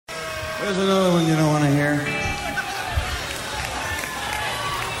There's another one you don't want to hear.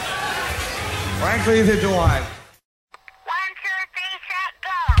 Frankly, neither do I. 1, 2, 3, set,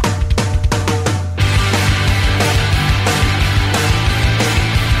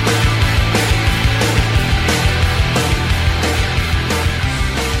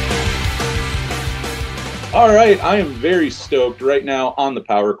 go! All right, I am very stoked right now on the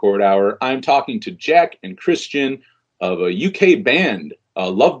Power Chord Hour. I'm talking to Jack and Christian of a UK band,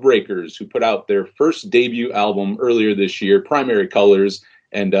 LOVEBREAKERS, who put out their first debut album earlier this year, Primary Colors.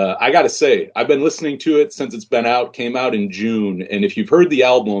 And I got to say, I've been listening to it since it's been out, came out in June. And if you've heard the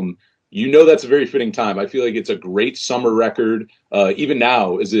album, you know that's a very fitting time. I feel like it's a great summer record. Even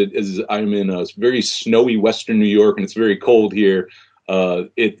now, as I'm in a very snowy Western New York and it's very cold here,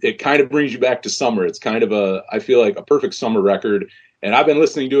 it kind of brings you back to summer. It's kind of I feel like a perfect summer record. And I've been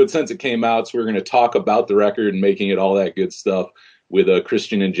listening to it since it came out. So we're going to talk about the record and making it all that good stuff with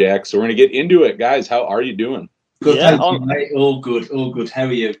Christian and Jack. So we're going to get into it. Guys, how are you doing? Good, yeah, thank you, mate. All good. How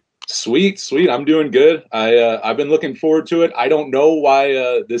are you? Sweet. I'm doing good. I've been looking forward to it. I don't know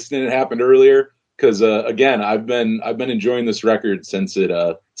why this didn't happen earlier. Because again, I've been enjoying this record since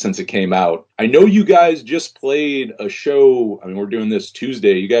it came out. I know you guys just played a show. I mean, we're doing this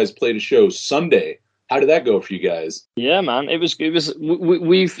Tuesday. You guys played a show Sunday. How did that go for you guys? Yeah, man, it was.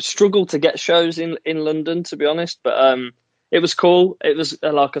 We've struggled to get shows in London, to be honest, but it was cool. It was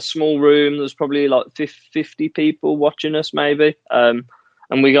like a small room. There was probably like 50 people watching us, maybe, and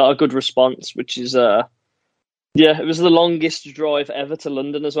we got a good response, which is yeah, it was the longest drive ever to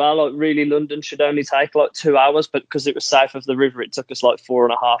London as well. Like, really, London should only take like 2 hours, but because it was south of the river, it took us like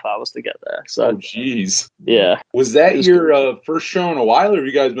 4.5 hours to get there. So, jeez. Yeah. Was that your first show in a while, or have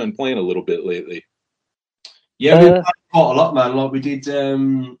you guys been playing a little bit lately? Yeah, we played quite a lot, man. Like we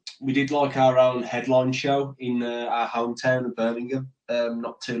did like our own headline show in our hometown of Birmingham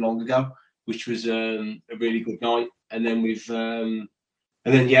not too long ago, which was a really good night. And then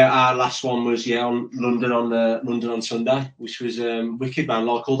our last one was on London on Sunday, which was wicked, man.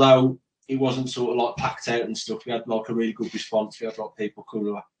 Like, although it wasn't sort of like packed out and stuff, we had like a really good response. We had like people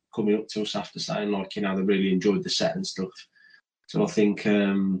coming up to us after saying like, they really enjoyed the set and stuff. So I think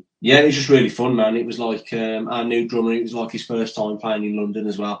it was just really fun, man. It was like our new drummer. It was like his first time playing in London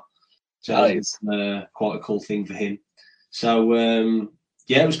as well. So nice. It was quite a cool thing for him. So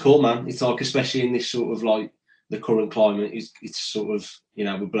it was cool, man. It's like, especially in this sort of like the current climate, it's sort of,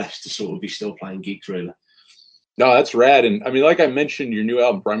 we're blessed to sort of be still playing gigs, really. No, that's rad. And I mean, like I mentioned, your new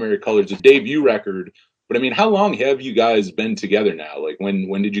album, Primary Colors, is a debut record. But I mean, how long have you guys been together now? Like,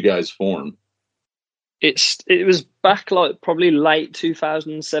 when did you guys form? It was back like probably late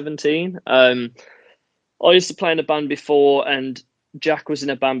 2017. I used to play in a band before, and Jack was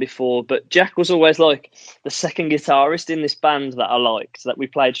in a band before, but Jack was always like the second guitarist in this band that I liked, that we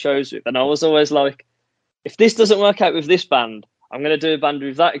played shows with. And I was always like, if this doesn't work out with this band, I'm going to do a band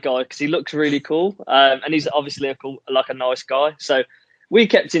with that guy because he looks really cool. And he's obviously a nice guy. So we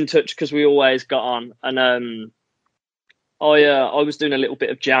kept in touch because we always got on. And I was doing a little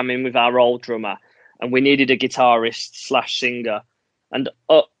bit of jamming with our old drummer, and we needed a guitarist/singer. And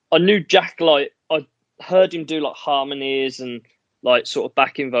I knew Jack, like, I heard him do like harmonies and like sort of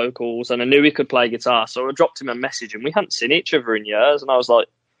backing vocals, and I knew he could play guitar. So I dropped him a message, and we hadn't seen each other in years. And I was like,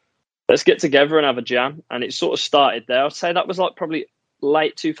 let's get together and have a jam. And it sort of started there. I'd say that was like probably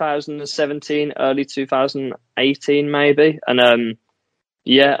late 2017, early 2018 maybe. And and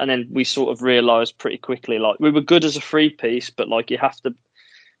then we sort of realised pretty quickly, like, we were good as a free piece, but like you have to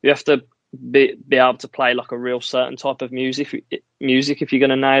be able to play like a real certain type of music if you're going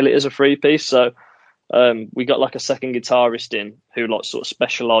to nail it as a free piece. So we got like a second guitarist in who like sort of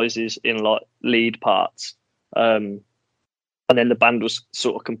specialises in like lead parts. And then the band was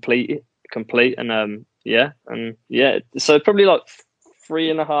sort of complete. And so probably like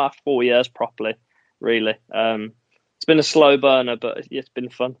 3.5, 4 years properly, really. It's been a slow burner, but it's been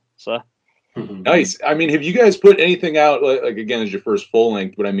fun. So nice. I mean, have you guys put anything out, like again, as your first full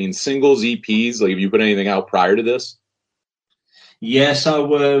length, but I mean singles, EPs? Like, have you put anything out prior to this? Yeah, so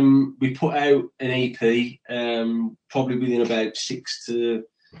we put out an EP probably within about 6 to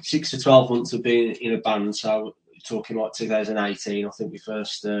 12 months of being in a band. So talking like 2018, I think we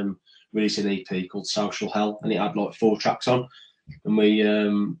first released an EP called Social Hell, and it had like 4 tracks on, and we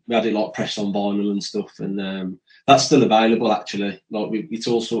had it like pressed on vinyl and stuff, and that's still available actually. Like it's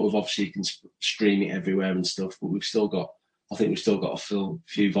all sort of, obviously you can stream it everywhere and stuff, but we've still got a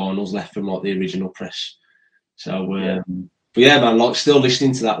few vinyls left from like the original press. So but yeah, man, like still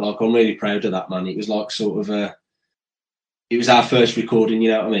listening to that, like I'm really proud of that, man. It was like sort of it was our first recording,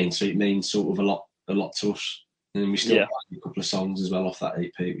 you know what I mean? So it means sort of a lot to us. And we still got a couple of songs as well off that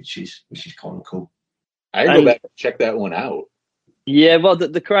EP, which is kind of cool. I can go back and check that one out. Yeah, well,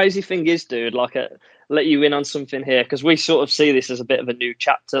 the crazy thing is, dude, like, let you in on something here, because we sort of see this as a bit of a new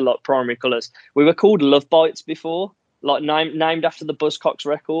chapter, like Primary Colours. We were called Love Bites before, like named after the Buzzcocks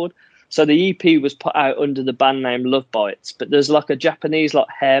record. So the EP was put out under the band name Love Bites, but there's like a Japanese like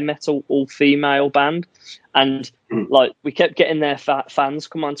hair metal all-female band, and like we kept getting their fans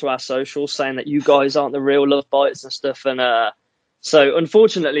come onto our socials saying that you guys aren't the real Love Bites and stuff, and so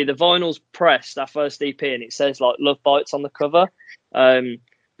unfortunately the vinyl's pressed, our first EP, and it says like Love Bites on the cover.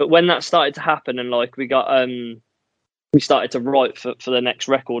 But when that started to happen, and like we started to write for the next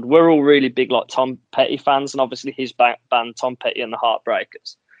record, we're all really big like Tom Petty fans, and obviously his band Tom Petty and the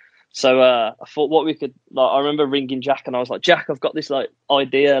Heartbreakers. So I thought what we could, like, I remember ringing Jack and I was like, Jack, I've got this like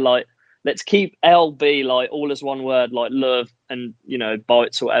idea, like let's keep LB like all as one word, like love and, you know,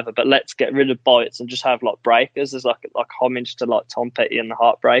 bites or whatever, but let's get rid of bites and just have like breakers as like homage to like Tom Petty and the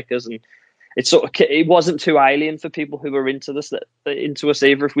Heartbreakers. And it wasn't too alien for people who were into us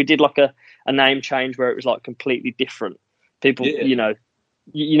either. If we did like a name change where it was like completely different, people, you know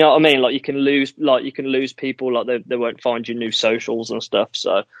what I mean? Like you can lose people, like they won't find your new socials and stuff.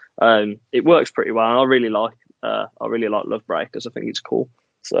 So it works pretty well. And I really like Love Breakers. I think it's cool.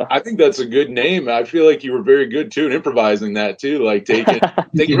 So I think that's a good name. I feel like you were very good too in improvising that too. Like taking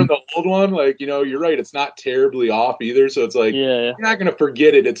from the old one, like, you know, you're right. It's not terribly off either. So it's like, you're not going to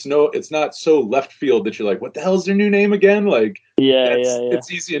forget it. It's not so left field that you're like, what the hell is their new name again? Like,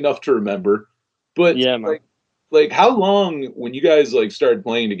 it's easy enough to remember. But like how long, when you guys like started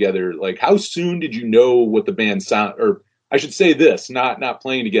playing together, like how soon did you know what the band sound, or I should say this, not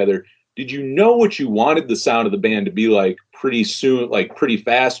playing together. Did you know what you wanted the sound of the band to be like pretty soon, like pretty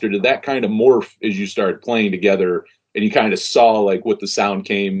fast, or did that kind of morph as you started playing together and you kind of saw like what the sound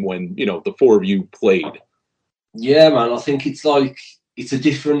came when, you know, the four of you played? Yeah, man, I think it's like, it's a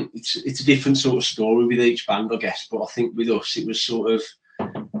different sort of story with each band, I guess. But I think with us, it was sort of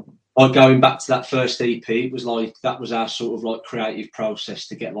like going back to that first EP, it was like, that was our sort of like creative process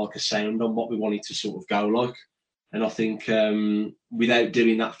to get like a sound on what we wanted to sort of go like. And I think without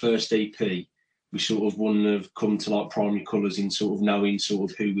doing that first EP, we sort of wouldn't have come to like Primary Colours in sort of knowing sort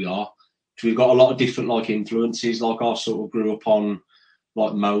of who we are. So we've got a lot of different like influences. Like I sort of grew up on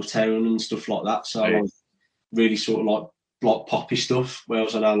like Motown and stuff like that. So like, really sort of like poppy stuff.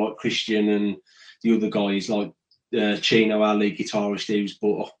 Whereas I know like Christian and the other guys like Chino, our lead guitarist, he was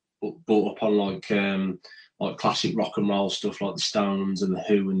brought up on like classic rock and roll stuff like the Stones and the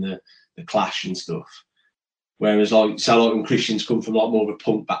Who and the Clash and stuff. Whereas like when Christians come from like more of a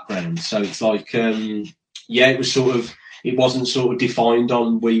punk background, so it's like it was sort of, it wasn't sort of defined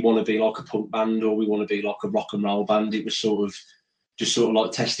on we want to be like a punk band or we want to be like a rock and roll band. It was sort of just sort of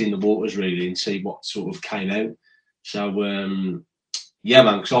like testing the waters really and see what sort of came out. So man,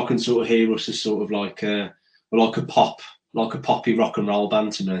 because I can sort of hear us as sort of like a poppy rock and roll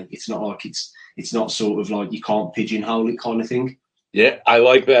band to me. It's not like it's not sort of like you can't pigeonhole it kind of thing. Yeah, I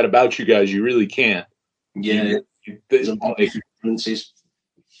like that about you guys. You really can't. Yeah, influences.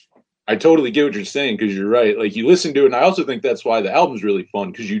 I totally get what you're saying, because you're right. Like you listen to it, and I also think that's why the album's really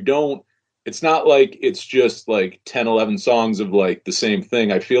fun, because it's not like it's just like 10, 11 songs of like the same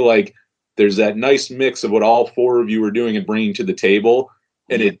thing. I feel like there's that nice mix of what all four of you are doing and bringing to the table,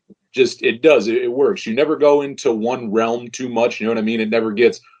 and it works. You never go into one realm too much, you know what I mean? It never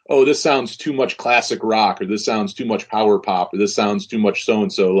gets, oh, this sounds too much classic rock, or this sounds too much power pop, or this sounds too much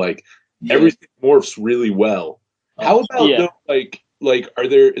so-and-so. Like, everything morphs really well. How about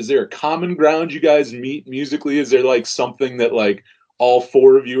is there a common ground you guys meet musically? Is there like something that like all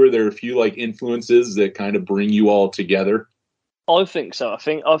four of you, are there a few like influences that kind of bring you all together? I think so. I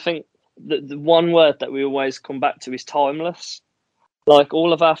think the one word that we always come back to is timeless. Like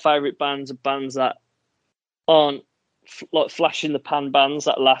all of our favourite bands are bands that aren't like flash in the pan bands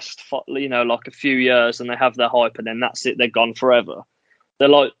that last, you know, like a few years and they have their hype and then that's it. They're gone forever. They're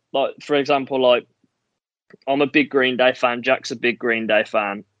like for example, like I'm a big Green Day fan. Jack's a big Green Day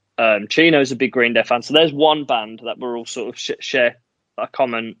fan. Chino's a big Green Day fan. So there's one band that we're all sort of share a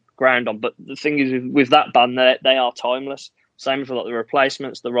common ground on. But the thing is, with that band, they are timeless. Same for like the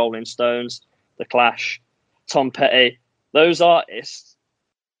Replacements, the Rolling Stones, the Clash, Tom Petty. Those artists,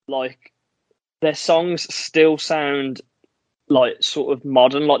 like their songs still sound like sort of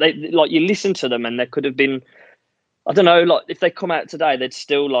modern. Like you listen to them and there could have been, I don't know, like if they come out today, they'd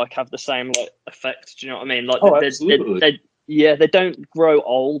still like have the same like effect. Do you know what I mean? Like, they don't grow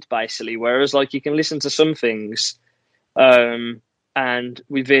old basically. Whereas like you can listen to some things, and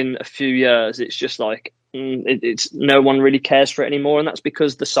within a few years, it's just like it's no one really cares for it anymore, and that's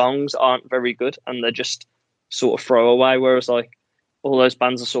because the songs aren't very good and they're just sort of throwaway. Whereas like all those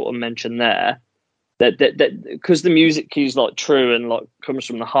bands are sort of mentioned there, that because the music is like true and like comes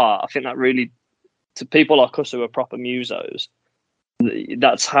from the heart. I think that really, to people like us who are proper musos,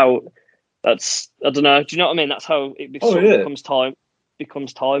 that's how. That's, I don't know. Do you know what I mean? That's how it becomes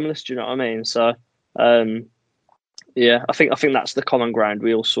timeless. Do you know what I mean? So, yeah, I think that's the common ground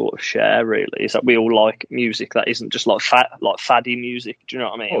we all sort of share. Really, is that we all like music that isn't just like faddy music. Do you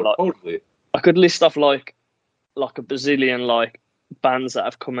know what I mean? Oh, like, totally. I could list off like a bazillion like bands that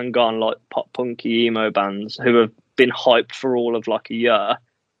have come and gone, like pop punky emo bands who have been hyped for all of like a year,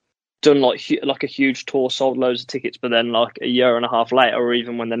 done like a huge tour, sold loads of tickets, but then like a year and a half later, or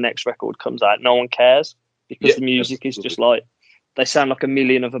even when the next record comes out, no one cares because the music is just like, they sound like a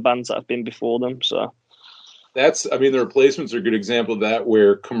million other bands that have been before them. So I mean, the Replacements are a good example of that,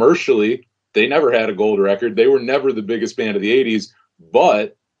 where commercially they never had a gold record. They were never the biggest band of the 80s,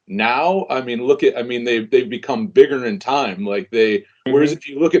 but now, I mean, they've become bigger in time. Like whereas if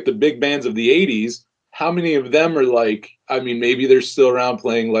you look at the big bands of the 80s, how many of them are like, I mean, maybe they're still around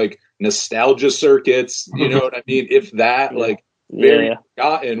playing like nostalgia circuits, you know what I mean? If that, like, very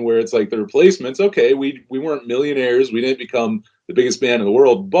forgotten, where it's like the Replacements, okay, we weren't millionaires, we didn't become the biggest band in the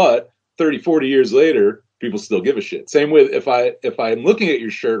world, but 30, 40 years later, people still give a shit. Same with, if I'm looking at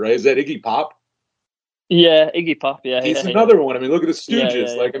your shirt, right, is that Iggy Pop? Yeah, Iggy Pop, yeah. He's another one. I mean, look at the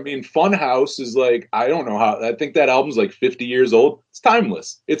Stooges. Like, I mean, Funhouse is like, I don't know how, I think that album's like 50 years old. It's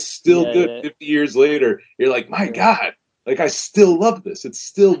timeless. It's still good 50 years later. You're like, my God, like, I still love this. It's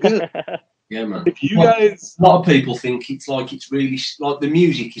still good. Yeah, man. If you guys... A lot of people think it's really, like, the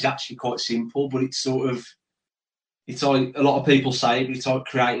music is actually quite simple, but it's sort of, it's like, a lot of people say, but it's like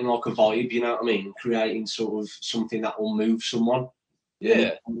creating like a vibe, you know what I mean? Creating sort of something that will move someone.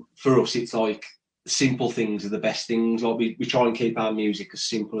 Yeah. And for us, it's like, simple things are the best things. Like, we try and keep our music as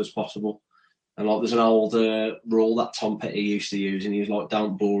simple as possible. And like, there's an old rule that Tom Petty used to use, and he was like,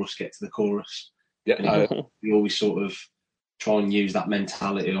 "Don't bore us, get to the chorus." Yeah, we always sort of try and use that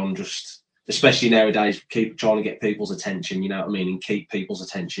mentality on, just especially nowadays, keep trying to get people's attention. You know what I mean, and keep people's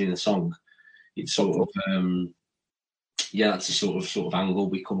attention in a song. It's sort of that's the sort of angle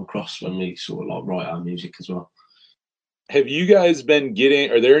we come across when we sort of like write our music as well. Have you guys been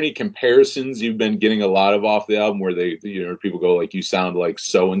getting, are there any comparisons you've been getting a lot of off the album where they, you know, people go like, you sound like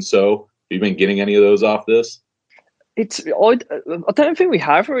so-and-so? Have you been getting any of those off this? I don't think we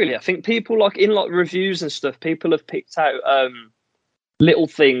have really. I think people, like, in like reviews and stuff, people have picked out little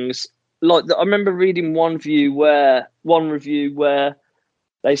things. Like, I remember reading one review where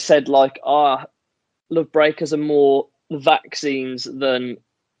they said like, Lovebreakers are more vaccines than,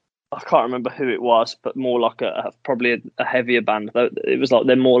 I can't remember who it was, but more like probably a heavier band. It was like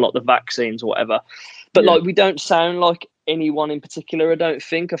they're more like the Vaccines or whatever. But like, we don't sound like anyone in particular, I don't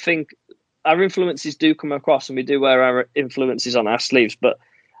think. I think our influences do come across, and we do wear our influences on our sleeves. But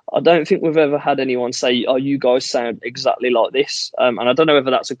I don't think we've ever had anyone say, "Oh, you guys sound exactly like this." And I don't know whether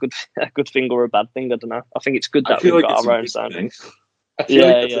that's a good thing or a bad thing. I don't know. I think it's good that we've got our own sound. I feel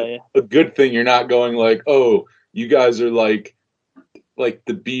like it's a good thing. You're not going like, "Oh, you guys are like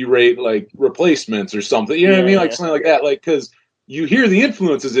the B-rate, like Replacements or something," you know what I mean? Like something like that. Like, because you hear the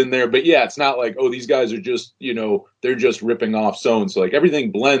influences in there, but it's not like, oh, these guys are just, you know, they're just ripping off so-and-so. Like,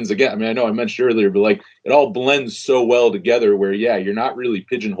 everything blends again. I mean, I know I mentioned earlier, but like, it all blends so well together where, you're not really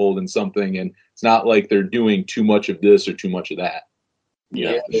pigeonholed in something, and it's not like they're doing too much of this or too much of that.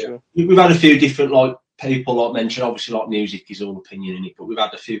 Yeah, for sure. We've had a few different, like, people like mention, obviously, like, music is all opinion in it, but we've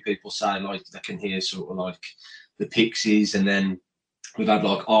had a few people say, like, they can hear sort of like the Pixies, and then we've had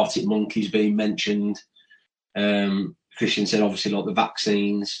like Arctic Monkeys being mentioned. Christian said obviously like the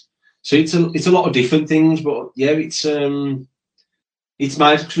Vaccines. So it's a lot of different things, but it's made,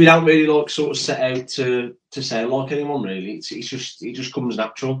 because we don't really like sort of set out to sound like anyone really. It just comes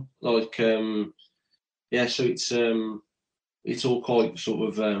natural. Like so it's all quite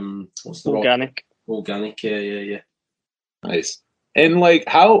sort of what's the organic. Organic, yeah. Nice. And like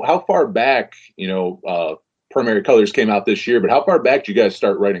how far back, you know, Primary Colors came out this year, but how far back did you guys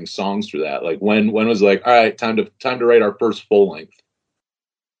start writing songs for that? Like, when was like, all right, time to write our first full length?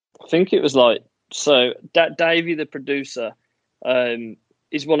 I think it was like, so Davey, the producer,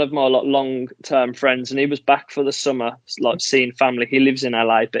 is one of my like long-term friends, and he was back for the summer, like seeing family. He lives in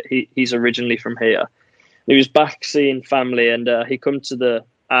LA, but he's originally from here. He was back seeing family, and he come to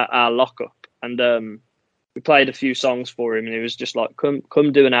our lockup, and we played a few songs for him, and he was just like,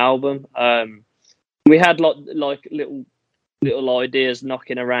 come do an album. We had like little ideas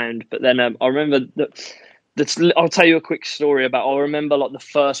knocking around, but then I remember that. I'll tell you a quick story about. I remember like the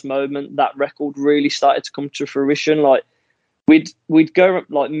first moment that record really started to come to fruition. Like, we'd go,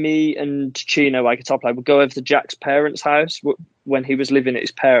 like, me and Chino, our guitar player, would go over to Jack's parents' house when he was living at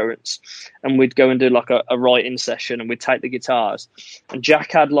his parents', and we'd go and do like a writing session, and we'd take the guitars. And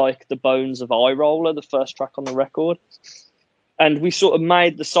Jack had like the Bones of Eye Roller, the first track on the record, and we sort of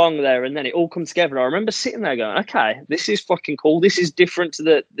made the song there, and then it all come together. And I remember sitting there going, okay, this is fucking cool. This is different to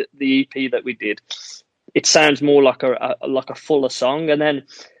the EP that we did. It sounds more like a fuller song. And then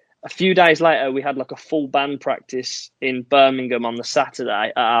a few days later, we had like a full band practice in Birmingham on the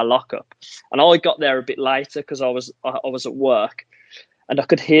Saturday at our lockup. And I got there a bit later because I was at work, and I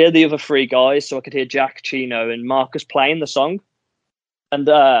could hear the other three guys. So I could hear Jack, Chino, and Marcus playing the song, and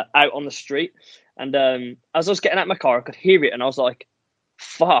out on the street. And as I was getting out my car, I could hear it, and I was like,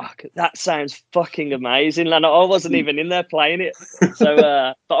 fuck, that sounds fucking amazing. And I wasn't even in there playing it.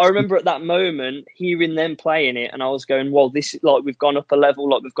 So, but I remember at that moment hearing them playing it, and I was going, well, this is like, we've gone up a level.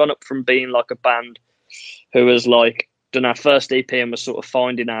 Like, we've gone up from being like a band who was like done our first EP and was sort of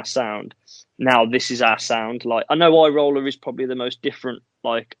finding our sound. Now this is our sound. Like, I know Eye Roller is probably the most different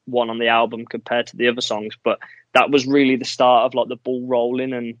like one on the album compared to the other songs, but that was really the start of like the ball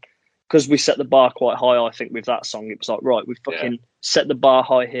rolling. And because we set the bar quite high, I think with that song, it was like, right, we've fucking set the bar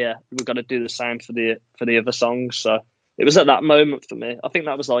high here. We've got to do the same for the other songs. So it was at that moment for me. I think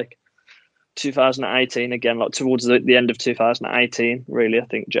that was like 2018 again, like towards the end of 2018. Really, I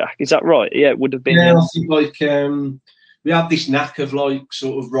think, Jack, is that right? Yeah, it would have been. Yeah, I think like we have this knack of like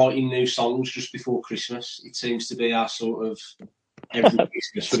sort of writing new songs just before Christmas. It seems to be our sort of every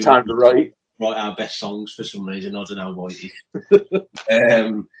Christmas the time to write our best songs for some reason. I don't know why it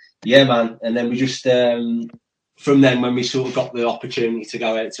is. Yeah, man. And then we just, from then, when we sort of got the opportunity to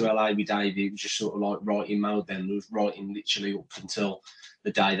go out to LA with Davey, it was just sort of like writing mode then. We was writing literally up until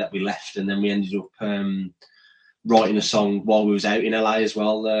the day that we left. And then we ended up writing a song while we was out in LA as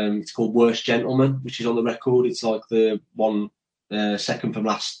well. It's called Worst Gentleman, which is on the record. It's like the one second from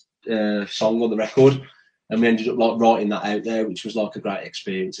last song on the record. And we ended up like writing that out there, which was like a great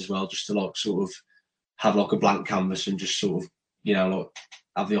experience as well, just to like sort of have like a blank canvas and just sort of, you know, like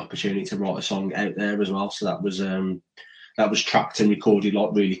have the opportunity to write a song out there as well. So that was tracked and recorded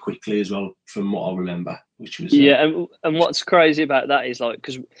like really quickly as well, from what I remember, which was and what's crazy about that is like,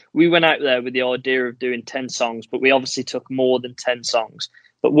 because we went out there with the idea of doing 10 songs, but we obviously took more than 10 songs.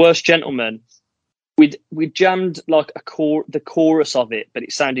 But Worst Gentleman, we jammed like the chorus of it, but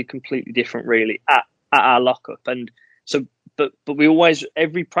it sounded completely different really at our lockup. And so but we always,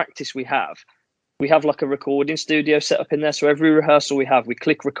 every practice we have like a recording studio set up in there. So every rehearsal we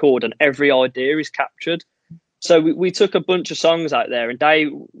click record, and every idea is captured. So we took a bunch of songs out there, and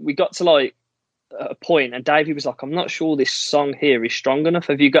we got to like a point, and Davey was like, I'm not sure this song here is strong enough.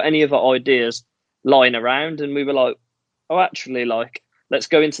 Have you got any other ideas lying around? And we were like, oh, actually, like, let's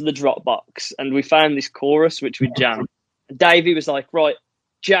go into the Dropbox. And we found this chorus, which we jammed. And Davey was like, right,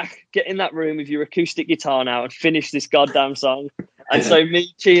 Jack, get in that room with your acoustic guitar now and finish this goddamn song. And so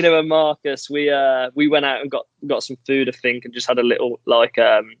me, Chino, and Marcus, we went out and got some food, I think, and just had a little like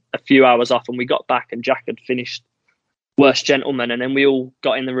a few hours off. And we got back, and Jack had finished Worst Gentleman, and then we all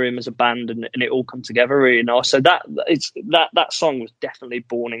got in the room as a band, and it all come together really nice. So that song was definitely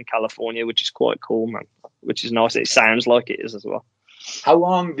born in California, which is quite cool, man. Which is nice. It sounds like it is as well. How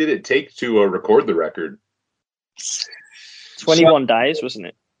long did it take to record the record? 21 days, wasn't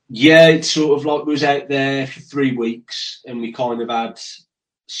it? Yeah, it's sort of like we was out there for 3 weeks, and we kind of had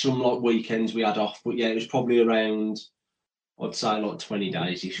some like weekends we had off. But yeah, it was probably around, I'd say like 20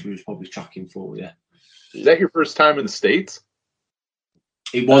 days-ish we was probably tracking for, yeah. Is that your first time in the States?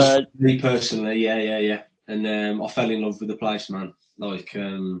 It was for me personally, yeah. And I fell in love with the place, man. Like,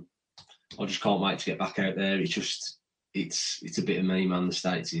 I just can't wait to get back out there. It's a bit of me, man, the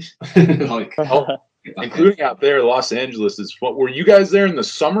States is. Like... Including out there, Los Angeles is what? Were you guys there in the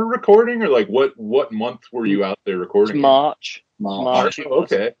summer recording, or like what month were you out there recording? March. Oh,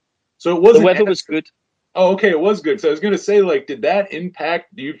 okay, so it wasn't. The weather was good. Oh, okay, it was good. So I was gonna say, like, did that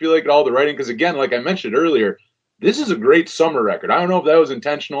impact? Do you feel like all the writing? Because again, like I mentioned earlier, this is a great summer record. I don't know if that was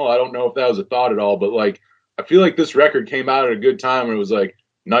intentional. I don't know if that was a thought at all. But like, I feel like this record came out at a good time when it was like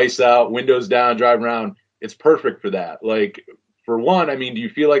nice out, windows down, driving around. It's perfect for that. Like. For one, I mean, do you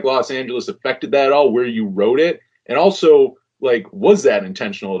feel like Los Angeles affected that at all, where you wrote it? And also, like, was that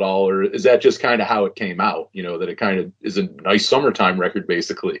intentional at all, or is that just kind of how it came out? You know, that it kind of is a nice summertime record,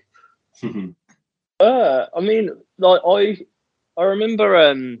 basically. I mean, like I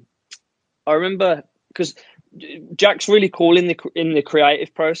remember because Jack's really cool in the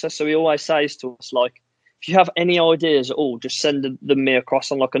creative process, so he always says to us, like, if you have any ideas at all, just send them me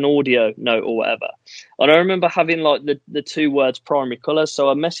across on like an audio note or whatever. And I remember having like the 2 words primary colours. So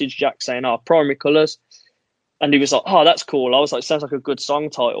I messaged Jack saying, primary colours. And he was like, "Oh, that's cool." I was like, "Sounds like a good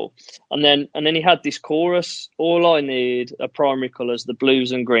song title." And then he had this chorus: "All I need are primary colours, the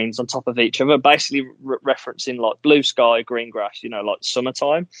blues and greens on top of each other," basically referencing like blue sky, green grass, like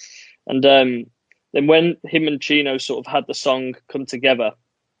summertime. And then when him and Chino sort of had the song come together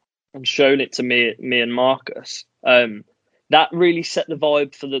and shown it to me and Marcus, that really set the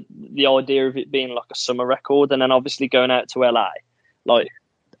vibe for the idea of it being like a summer record. And then obviously going out to LA, like,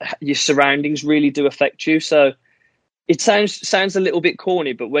 your surroundings really do affect you. So it sounds a little bit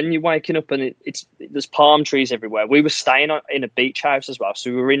corny, but when you're waking up and there's palm trees everywhere. We were staying in a beach house as well, so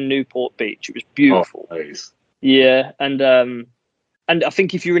we were in Newport Beach. It was beautiful. Oh, nice. Yeah, and I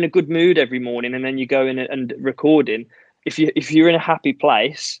think if you're in a good mood every morning and then you go in and recording, if you're in a happy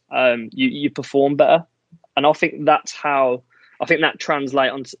place, you perform better. And I think that's how. I think that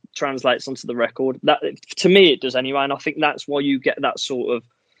translates onto the record. That, to me, it does anyway. And I think that's why you get that sort of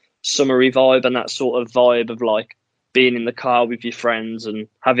summery vibe and that sort of vibe of like being in the car with your friends and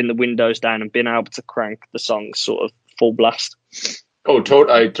having the windows down and being able to crank the songs sort of full blast. Oh,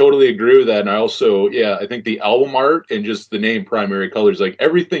 I totally agree with that. And I also, I think the album art and just the name Primary Colors, like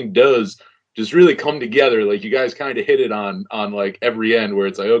everything does just really come together. Like you guys kind of hit it on like every end where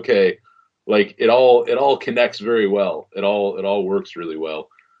it's like, okay, like it all connects very well. It all works really well.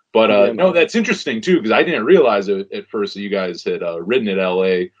 But no, that's interesting too, because I didn't realize it at first that you guys had written in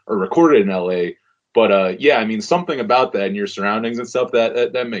LA or recorded in LA. But I mean, something about that and your surroundings and stuff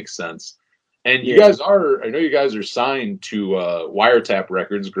that makes sense. And you guys I know you guys are signed to Wiretap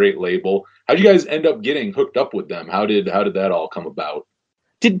Records, great label. How did you guys end up getting hooked up with them? How did that all come about?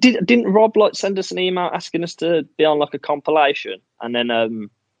 Didn't Rob like send us an email asking us to be on like a compilation? And then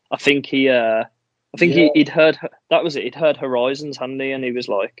I think he'd heard that was it. He'd heard Horizons, hadn't he? And he was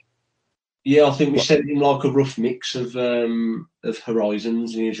like, "Yeah, I think we sent him like a rough mix of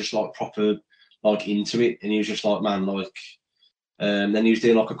Horizons, and he was just like proper like into it, and he was just like, man, like." Then he was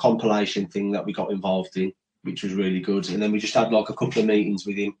doing like a compilation thing that we got involved in, which was really good. And then we just had like a couple of meetings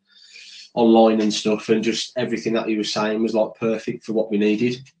with him online and stuff, and just everything that he was saying was like perfect for what we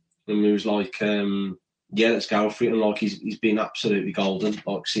needed. And we was like, let's go for it. And like he's been absolutely golden,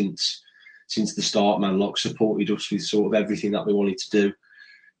 like since the start, man. Like supported us with sort of everything that we wanted to do,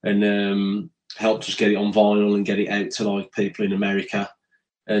 and helped us get it on vinyl and get it out to like people in America.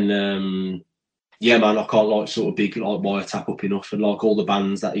 And yeah, man, I can't like sort of big like Wiretap up enough, and like all the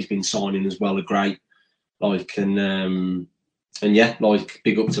bands that he's been signing as well are great. Like and yeah, like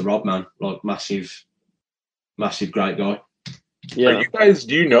big up to Rob, man. Like massive great guy. Yeah. Are you guys?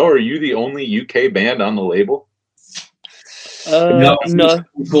 Do you know? Are you the only UK band on the label? No.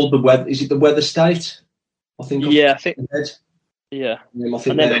 It's called the Weather. Is it the Weather State? I think. Yeah, I think. Yeah. I think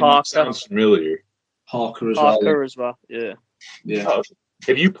and then Harker sounds familiar. Harker as well. Harker as well. Yeah. Yeah. Oh,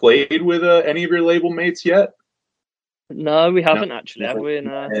 have you played with any of your label mates yet? No, we haven't actually, have we?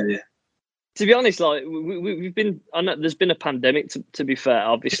 No. Yeah. To be honest, like we've been. I know there's been a pandemic. To be fair,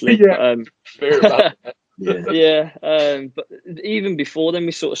 obviously. Yeah. Fair about that. Yeah. But even before then,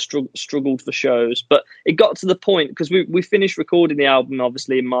 we sort of struggled for shows. But it got to the point because we finished recording the album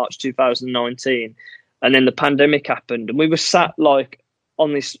obviously in March 2019, and then the pandemic happened, and we were sat like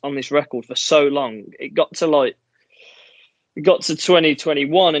on this record for so long. It got to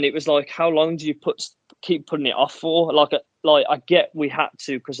 2021, and it was like, how long do you keep putting it off for? Like I get we had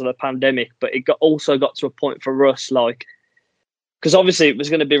to because of the pandemic, but it also got to a point for us, like, because obviously it was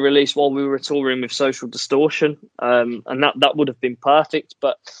going to be released while we were touring with Social Distortion, and that would have been perfect,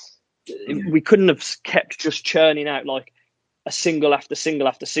 but we couldn't have kept just churning out like a single after single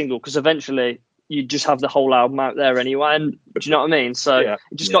after single, because eventually you just have the whole album out there anyway. And do you know what I mean? So it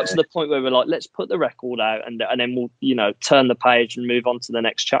just got to the point where we're like, let's put the record out and then we'll, turn the page and move on to the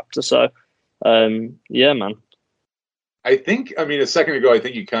next chapter. So, yeah, man. I think, a second ago, I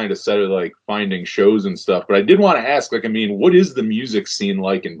think you kind of said it like finding shows and stuff, but I did want to ask, what is the music scene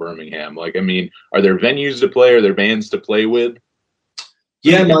like in Birmingham? Are there venues to play? Are there bands to play with?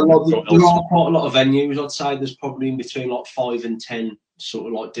 Yeah, man, there are quite a lot of venues. I'd say there's probably in between like 5 and 10 sort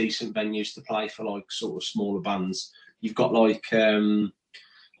of like decent venues to play for like sort of smaller bands. You've got like O2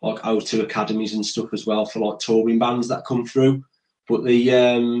 academies and stuff as well for like touring bands that come through. But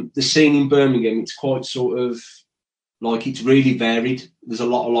the scene in Birmingham, it's quite sort of like, it's really varied. There's a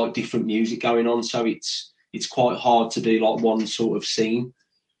lot of like different music going on, so it's quite hard to do like one sort of scene.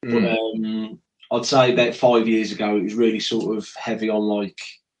 But I'd say about 5 years ago, it was really sort of heavy on like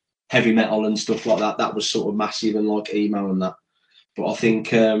heavy metal and stuff like that. That was sort of massive, and like emo and that. But I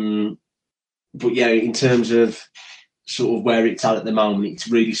think, but yeah, in terms of sort of where it's at the moment, it's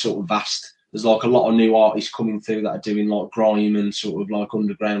really sort of vast. There's like a lot of new artists coming through that are doing like grime and sort of like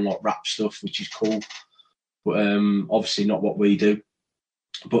underground like rap stuff, which is cool. but obviously not what we do.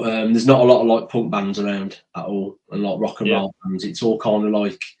 But there's not a lot of like punk bands around at all, and like rock and roll bands. It's all kind of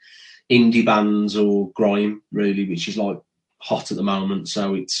like indie bands or grime, really, which is like hot at the moment.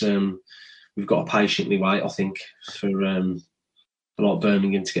 So it's we've got to patiently wait, I think, for like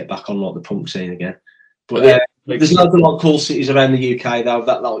Birmingham to get back on like the punk scene again. But there's loads of like cool cities around the UK though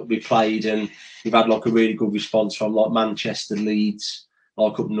that like we played, and we've had like a really good response from like Manchester, Leeds,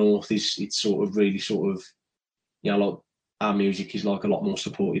 like up north. It's sort of really sort of, you know, like our music is like a lot more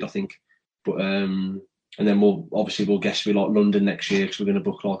supported, I think. But and then we'll guess we like London next year, because we're going to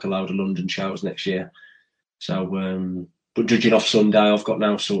book like a load of London shows next year. So but judging off Sunday, I've got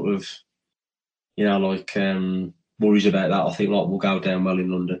now sort of, you know, like worries about that. I think like we'll go down well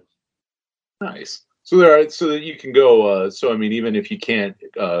in London. Nice. So that you can go. So I mean, even if you can't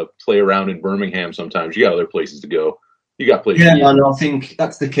play around in Birmingham, sometimes you got other places to go. You got places. Yeah, and I think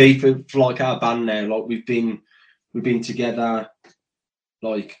that's the key for like our band now. Like we've been together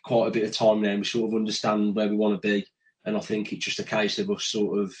like quite a bit of time now. We sort of understand where we want to be, and I think it's just a case of us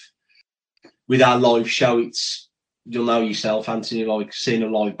sort of with our live show. It's, you'll know yourself, Anthony. Like seeing a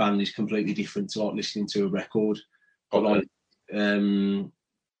live band is completely different to like listening to a record. But like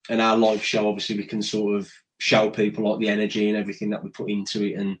and our live show, obviously, we can sort of show people like the energy and everything that we put into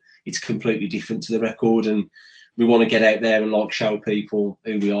it, and it's completely different to the record. And we want to get out there and like show people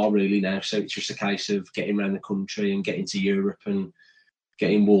who we are really now. So it's just a case of getting around the country and getting to Europe and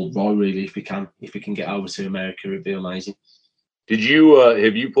getting worldwide, really, if we can. If we can get over to America, it'd be amazing. Did you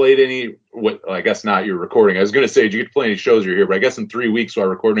have you played any? What, I guess not your recording. I was going to say, did you get to play any shows you're here? But I guess in 3 weeks while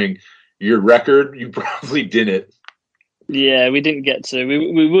recording your record, you probably didn't. Yeah, we didn't get to.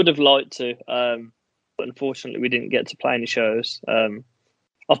 We would have liked to, but unfortunately, we didn't get to play any shows.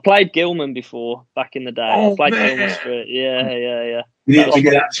 I've played Gilman before back in the day. Oh, I played man. Gilman Street. Yeah. We went Fan,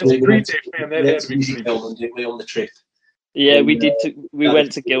 on the trip. Yeah, we did. We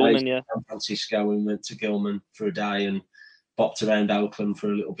went to Gilman. Yeah, San Francisco, and went to Gilman for a day and bopped around Oakland for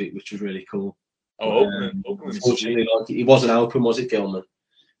a little bit, which was really cool. Oh, unfortunately, like, it wasn't Oakland, was it, Gilman?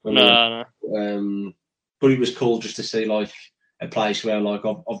 No. But it was cool just to see like a place where like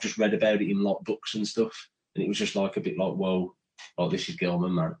I've just read about it in like books and stuff, and it was just like a bit like, whoa, like this is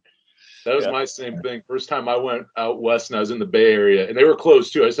Gilman, man. That was my same thing. First time I went out west and I was in the Bay Area, and they were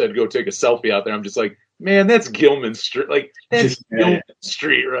closed too. I said to go take a selfie out there. I'm just like, man, that's Gilman Street. Like that's Gilman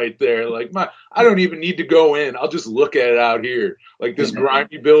Street right there. Like I don't even need to go in. I'll just look at it out here. Like this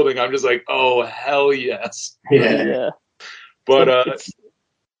grimy building. I'm just like, oh hell yes. Yeah. But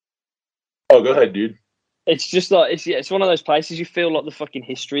oh, go ahead, dude. It's just like it's one of those places you feel like the fucking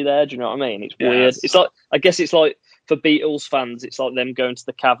history there. Do you know what I mean? It's weird. It's like, I guess it's like for Beatles fans, it's like them going to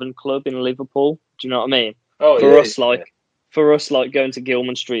the Cavern Club in Liverpool. Do you know what I mean? Oh, For us, like going to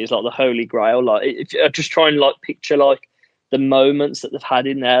Gilman Street is like the holy grail. Like I just try and like picture like the moments that they've had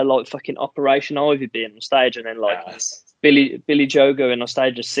in there, like fucking Operation Ivy being on stage, and then like Billy Joe going on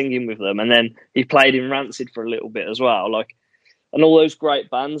stage just singing with them, and then he played in Rancid for a little bit as well. Like. And all those great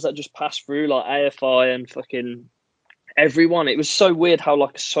bands that just passed through, like AFI and fucking everyone. It was so weird how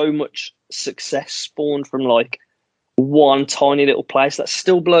like so much success spawned from like one tiny little place. That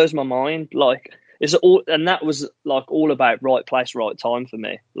still blows my mind. Like it's all, and that was like all about right place, right time for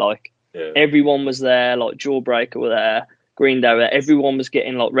me. Like everyone was there. Like Jawbreaker were there, Green Day were there. Everyone was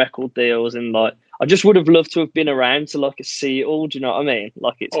getting like record deals, and like I just would have loved to have been around to like see it all. Do you know what I mean?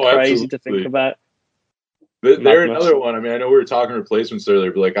 Like it's crazy to think about. They're another one. I mean, I know we were talking replacements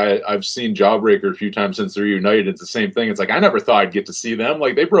earlier, but like I've seen Jawbreaker a few times since they're reunited. It's the same thing. It's like I never thought I'd get to see them.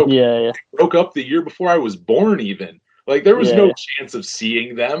 Like they broke up the year before I was born. Even like there was no chance of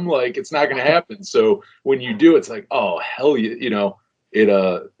seeing them. Like it's not going to happen. So when you do, it's like, oh hell, you know,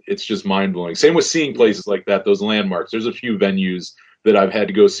 it's just mind blowing. Same with seeing places like that. Those landmarks. There's a few venues that I've had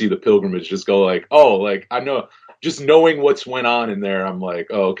to go see the pilgrimage. Just go like, oh, like I know, just knowing what's went on in there. I'm like,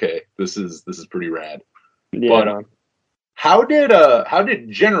 oh, okay, this is pretty rad. Yeah. But how did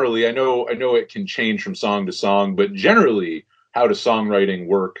generally, I know it can change from song to song, but generally how does songwriting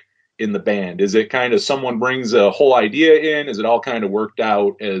work in the band? Is it kind of someone brings a whole idea in? Is it all kind of worked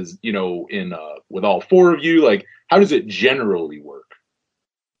out as, you know, in with all four of you? Like how does it generally work?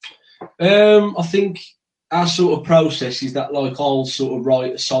 I think our sort of process is that like I'll sort of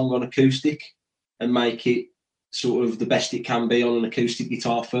write a song on acoustic and make it sort of the best it can be on an acoustic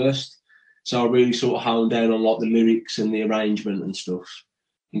guitar first. So I really sort of hone down on like the lyrics and the arrangement and stuff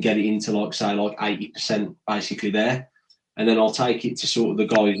and get it into like, say, like 80% basically there. And then I'll take it to sort of the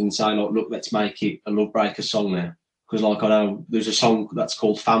guys and say, like, look, let's make it a Lovebreaker song now. Because like I know there's a song that's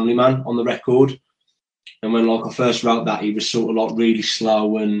called Family Man on the record. And when like I first wrote that, it was sort of like really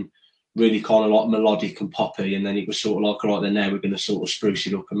slow and really kind of like melodic and poppy, and then it was sort of like, all right, then now we're going to sort of spruce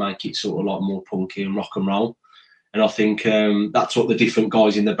it up and make it sort of like more punky and rock and roll. And I think that's what the different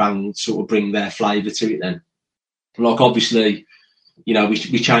guys in the band sort of bring their flavour to it then. Like, obviously, you know, we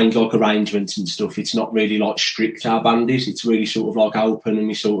change like arrangements and stuff. It's not really like strict, our band is. It's really sort of like open,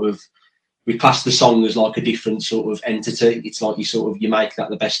 and we class the song as like a different sort of entity. It's like you make that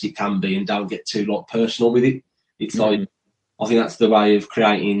the best it can be and don't get too like personal with it. It's like, I think that's the way of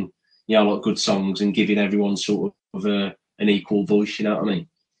creating, you know, like good songs and giving everyone sort of an equal voice, you know what I mean?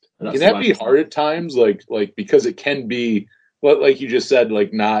 Can that be hard at times? Like because it can be, like you just said,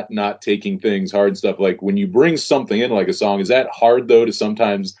 like not taking things hard stuff. Like when you bring something in like a song, is that hard though to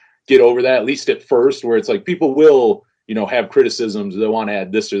sometimes get over that, at least at first, where it's like people will, you know, have criticisms, they want to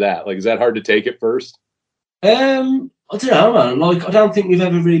add this or that. Like, is that hard to take at first? I don't know, man. Like, I don't think we've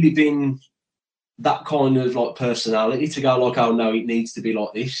ever really been that kind of like personality to go like, oh no, it needs to be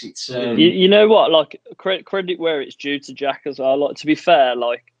like this. It's you know what, like credit where it's due to Jack as well. Like, to be fair,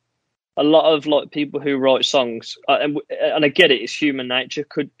 like a lot of like people who write songs, and I get it, it's human nature,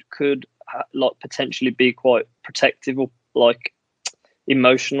 could like potentially be quite protective or like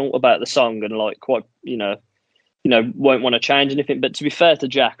emotional about the song, and like quite, you know, won't want to change anything. But to be fair to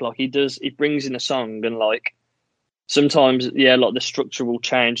Jack, like he brings in a song, and like sometimes, yeah, like the structure will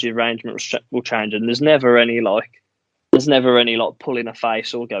change, the arrangement will change, and there's never any like pulling a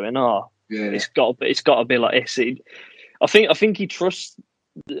face or going, oh, yeah, it's got to be like this. I think he trusts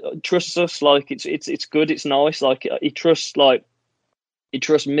us. Like it's good, it's nice. Like he trusts me,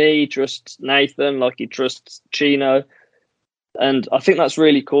 he trusts Nathan, like he trusts Chino, and I think that's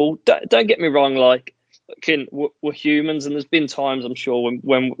really cool. Don't get me wrong, like we're humans, and there's been times, I'm sure,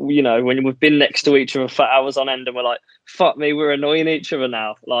 when you know, when we've been next to each other for hours on end and we're like, fuck me, we're annoying each other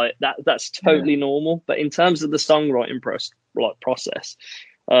now. Like that's totally normal. But in terms of the songwriting process,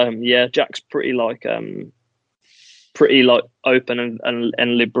 yeah, Jack's pretty open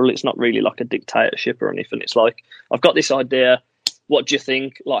and liberal. It's not really like a dictatorship or anything. It's like, I've got this idea, what do you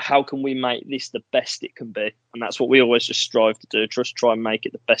think? Like, how can we make this the best it can be? And that's what we always just strive to do, just try and make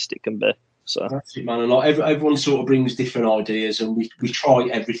it the best it can be. So that's it, man. And like everyone sort of brings different ideas, and we try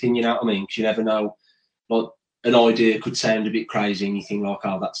everything, you know what I mean? Because you never know, like an idea could sound a bit crazy and you think like,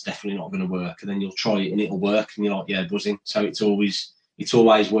 oh, that's definitely not going to work, and then you'll try it and it'll work, and you're like, yeah, buzzing. So it's always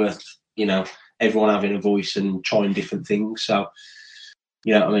worth, you know, everyone having a voice and trying different things. So,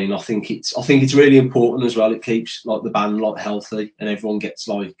 you know what I mean? I think it's really important as well. It keeps like the band like healthy, and everyone gets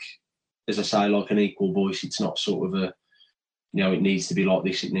like, as I say, like an equal voice. It's not sort of a, you know, it needs to be like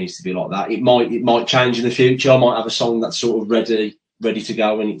this, it needs to be like that. It might change in the future. I might have a song that's sort of ready to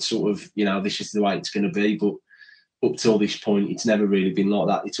go, and it's sort of, you know, this is the way it's going to be. But up till this point, it's never really been like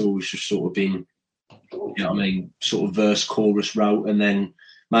that. It's always just sort of been, you know what I mean, sort of verse, chorus, route, and then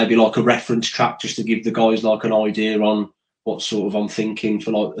maybe like a reference track just to give the guys like an idea on what sort of I'm thinking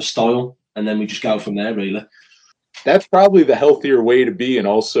for like a style, and then we just go from there, really. That's probably the healthier way to be, and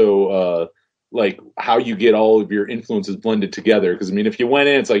also like how you get all of your influences blended together. Because I mean, if you went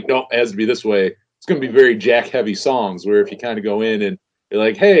in, it's like, no, it has to be this way. It's going to be very Jack heavy songs. Where if you kind of go in and you're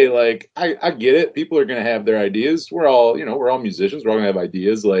like, hey, like I get it. People are going to have their ideas. We're all musicians. We're all going to have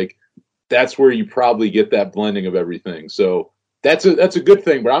ideas. Like that's where you probably get that blending of everything. So that's a good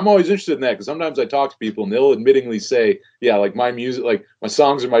thing. But I'm always interested in that, because sometimes I talk to people and they'll admittingly say, yeah, like my music, like my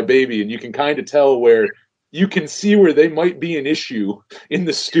songs are my baby, and you can kind of tell where you can see where they might be an issue in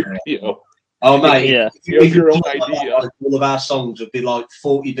the studio. Oh mate, yeah. If your own idea. Like, all of our songs would be like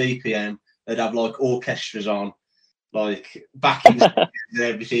 40 BPM. They'd have like orchestras on, like backing and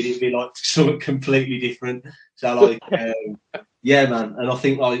everything. It'd be like something completely different. So like, yeah, man. And I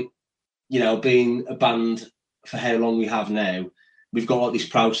think like, you know, being a band for how long we have now, we've got like this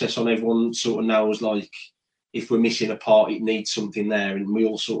process on. Everyone sort of knows like if we're missing a part, it needs something there, and we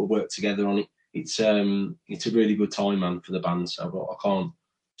all sort of work together on it. It's a really good time, man, for the band. So I can't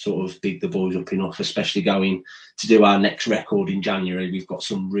sort of big the boys up enough, especially going to do our next record in January. We've got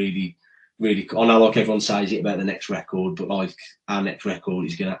some really, really, I know like everyone says it about the next record, but like our next record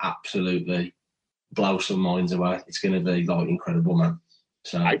is going to absolutely blow some minds away. It's going to be like incredible, man.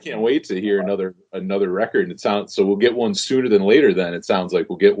 So I can't wait to hear another record. It sounds, so we'll get one sooner than later. Then it sounds like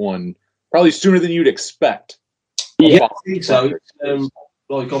we'll get one probably sooner than you'd expect. Yeah, I think so.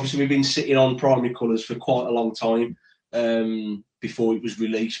 Like obviously we've been sitting on Primary Colours for quite a long time before it was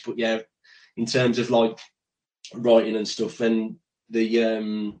released. But yeah, in terms of like writing and stuff, when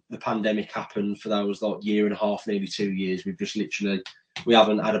the pandemic happened for those like year and a half, nearly 2 years, we've just literally, we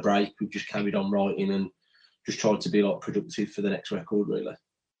haven't had a break. We've just carried on writing and just tried to be like productive for the next record, really.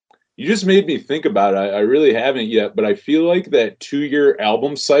 You just made me think about it. I really haven't yet, but I feel like that 2-year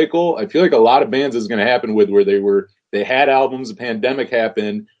album cycle, I feel like a lot of bands is going to happen with where they had albums, the pandemic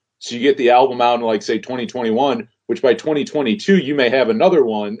happened, so you get the album out in like say 2021, which by 2022 you may have another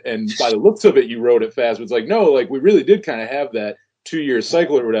one, and by the looks of it, you wrote it fast. It's like, no, like we really did kind of have that 2-year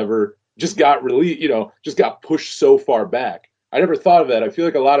cycle or whatever, just got released, just got pushed so far back. I never thought of that. I feel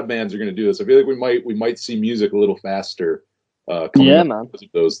like a lot of bands are going to do this. I feel like we might see music a little faster. Yeah, man. Because of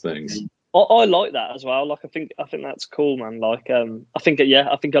those things. I like that as well. Like, I think that's cool, man. Like, I think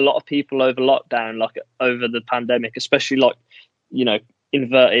a lot of people over lockdown, like over the pandemic, especially like,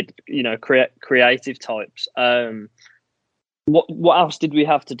 inverted, creative types. What else did we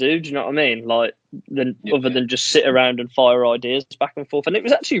have to do? Do you know what I mean? Like, other than just sit around and fire ideas back and forth. And it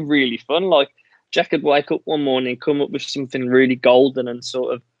was actually really fun. Like, Jack would wake up one morning, come up with something really golden, and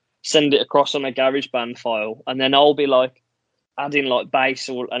sort of send it across on a GarageBand file, and then I'll be like adding like bass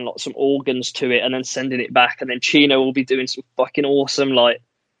and like some organs to it, and then sending it back, and then Chino will be doing some fucking awesome like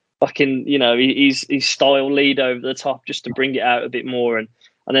fucking his style lead over the top just to bring it out a bit more, and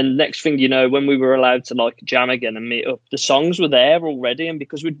then next thing you know, when we were allowed to like jam again and meet up, the songs were there already, and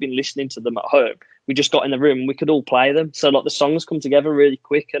because we'd been listening to them at home, we just got in the room and we could all play them. So like the songs come together really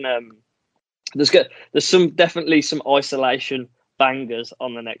quick, and there's definitely some isolation bangers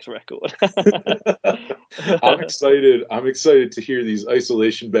on the next record. I'm excited to hear these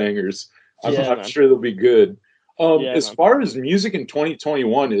isolation bangers. I'm sure they'll be good. As far as music in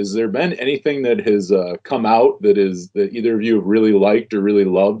 2021, has there been anything that has come out that either of you have really liked or really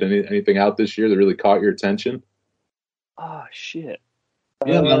loved? Anything out this year that really caught your attention? Oh shit!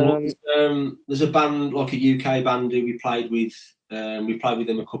 Yeah, man. There's a band, like a UK band who we played with. We played with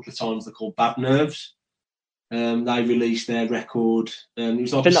them a couple of times. They're called Bad Nerves. They released their record. It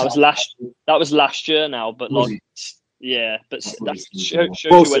was like I think that was last year now, but was like, yeah, but that's shows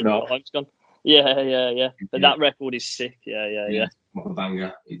Close you where enough. time's gone. Yeah. But that record is sick. Yeah. What a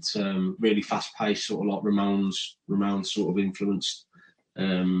banger! It's really fast paced, sort of like Ramones sort of influenced.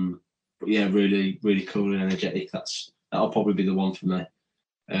 But yeah, really, really cool and energetic. That'll probably be the one for me.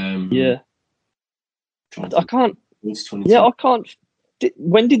 Yeah. I can't. Yeah, I can't.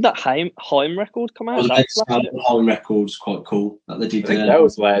 When did that Haim record come out? Haim record's quite cool. That they did. I think that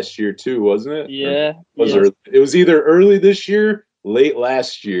was last year too, wasn't it? Yeah. It was either early this year, late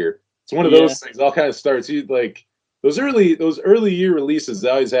last year. It's one of those things. All kind of starts. Like those early year releases.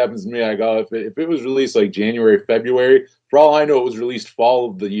 That always happens to me. I go, if it was released like January, February, for all I know, it was released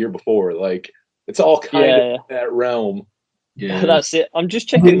fall of the year before. Like it's all kind of in that realm. Yeah, that's it. I'm just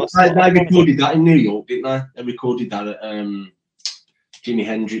checking my. They recorded that in New York, didn't they? They recorded that at Jimi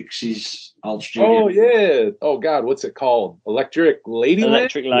Hendrix's old studio. Oh yeah. Oh God, what's it called? Electric Lady. Yeah.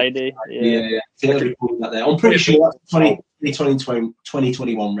 They recorded that there. I'm pretty sure that's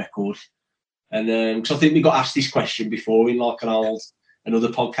 2021 record. And because I think we got asked this question before in like another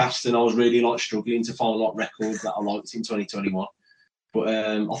podcast, and I was really like struggling to find like records that I liked in 2021. But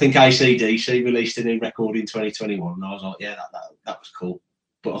I think AC/DC released a new record in 2021, and I was like, yeah, that was cool.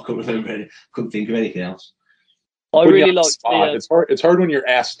 But I couldn't think of anything else. I really liked it's hard when you're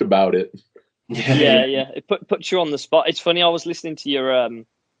asked about it. Yeah. It puts you on the spot. It's funny. I was listening to your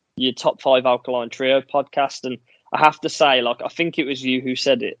top 5 Alkaline Trio podcast, and I have to say, like, I think it was you who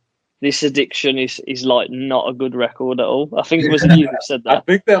said it. This Addiction is like not a good record at all. I think it was you who said that. I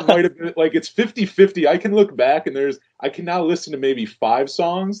think that might have been like, it's 50-50. I can look back and I can now listen to maybe 5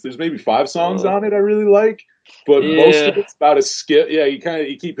 songs. There's maybe 5 songs on it I really like, but most of it's about a skip. Yeah, you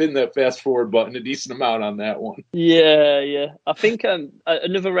keep hitting that fast forward button a decent amount on that one. Yeah. I think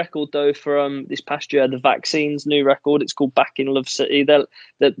another record though from this past year, the Vaccine's new record. It's called Back in Love City. They're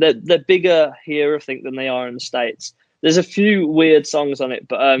bigger here, I think, than they are in the States. There's a few weird songs on it,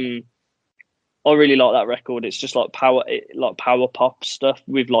 but I really like that record. It's just like power pop stuff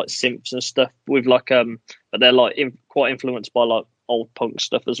with like synths and stuff with like but they're like quite influenced by like old punk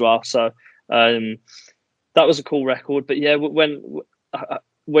stuff as well. So that was a cool record. But yeah, when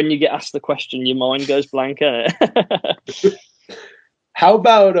you get asked the question, your mind goes blank. How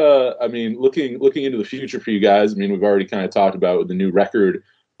about looking into the future for you guys? I mean, we've already kind of talked about with the new record.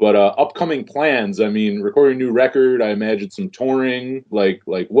 But upcoming plans, I mean, recording a new record, I imagine some touring. Like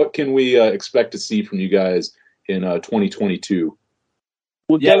what can we expect to see from you guys in 2022?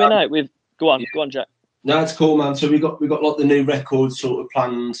 We're going out with... Go on, Jack. No, it's cool, man. So we got like the new record sort of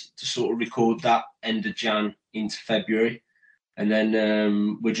planned to sort of record that end of Jan into February. And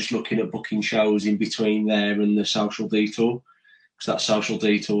then we're just looking at booking shows in between there and the Social Detour. Because that Social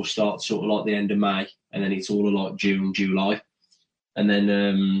Detour starts sort of like the end of May, and then it's all of like June, July. And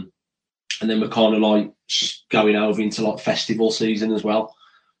then we're kind of like going over into like festival season as well.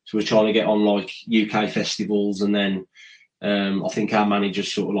 So we're trying to get on like UK festivals, and then I think our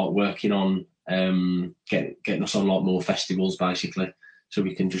manager's sort of like working on getting us on like more festivals basically, so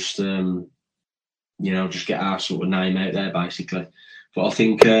we can just just get our sort of name out there basically. But I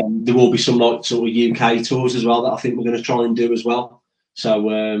think there will be some like sort of UK tours as well that I think we're going to try and do as well. So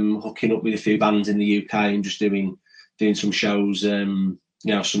hooking up with a few bands in the UK and just doing some shows, some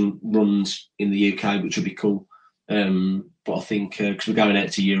runs in the UK, which would be cool. But I think because we're going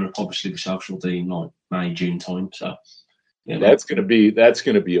out to Europe, obviously with Social D in like May, June time. So yeah, that's gonna be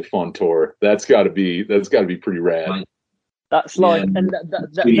a fun tour. That's got to be pretty rad. Right. That's like,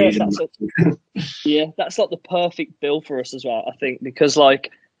 Yeah, and that's like the perfect bill for us as well. I think because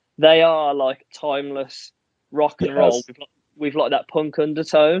like they are like timeless rock and roll with like that punk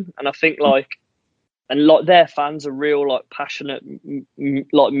undertone, and I think like their fans are real like passionate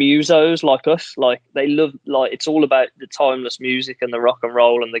like musos like us. Like they love like it's all about the timeless music and the rock and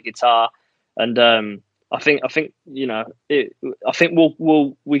roll and the guitar, and I think we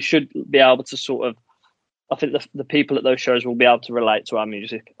should be able to sort of. I think the people at those shows will be able to relate to our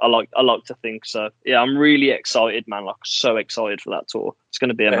music. I like to think so. Yeah, I'm really excited, man. Like so excited for that tour. It's going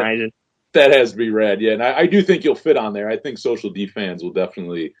to be amazing. That has to be rad, yeah. And I do think you'll fit on there. I think Social D fans will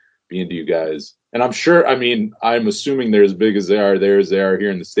definitely be into you guys. And I'm sure. I mean, I'm assuming they're as big as they are there as they are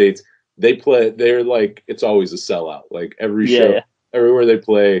here in the States. They're like it's always a sellout. Like every show, everywhere they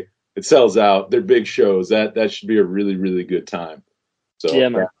play, it sells out. They're big shows. That should be a really really good time. So yeah,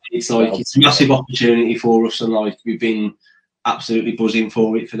 man. It's like it's a massive opportunity for us, and like we've been absolutely buzzing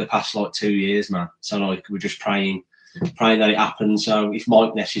for it for the past like 2 years, man. So like we're just praying that it happens. So if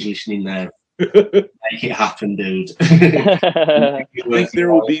Mike Ness is listening there, make it happen, dude. I think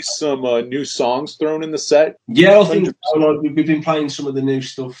there will be some new songs thrown in the set. Yeah, I think so. Like, we've been playing some of the new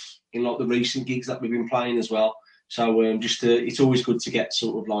stuff in like the recent gigs that we've been playing as well. So it's always good to get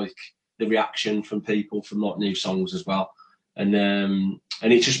sort of like the reaction from people from like new songs as well. And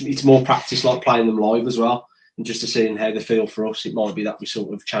it's more practice like playing them live as well, and just to seeing how they feel for us. It might be that we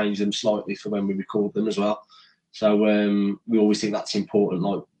sort of change them slightly for when we record them as well. So we always think that's important.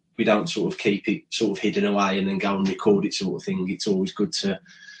 Like we don't sort of keep it sort of hidden away and then go and record it sort of thing. It's always good to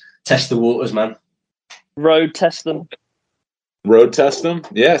test the waters, man. Road test them.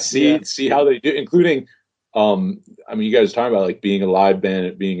 Yeah. See how they do, including. I mean, you guys are talking about like being a live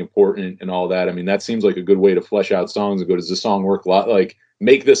band, being important and all that. I mean, that seems like a good way to flesh out songs and go, does this song work like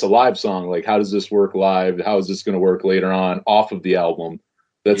make this a live song? Like, how does this work live? How is this going to work later on off of the album?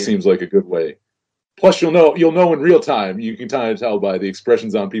 That seems like a good way. Plus, you'll know in real time. You can kind of tell by the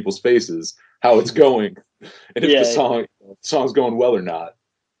expressions on people's faces how it's going, and if the song's going well or not.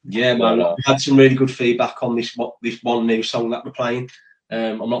 Yeah, man. We've had some really good feedback on this one new song that we're playing.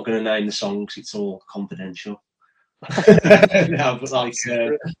 I'm not going to name the songs; it's all confidential. One of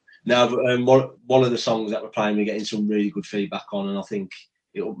the songs that we're playing, we're getting some really good feedback on, and I think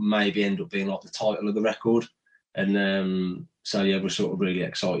it'll maybe end up being like the title of the record. And so yeah, we're sort of really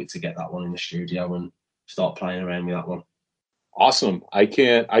excited to get that one in the studio and start playing around with that one. Awesome! I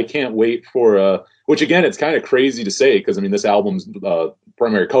can't wait for which again, it's kind of crazy to say because I mean this album's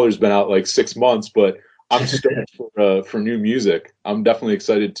Primary Color's been out like 6 months, but I'm stoked for new music. I'm definitely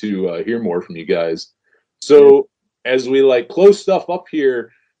excited to hear more from you guys. So as we like close stuff up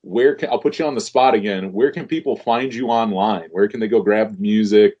here, I'll put you on the spot again. Where can people find you online? Where can they go grab the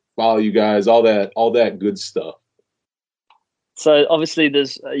music, follow you guys, all that good stuff? So obviously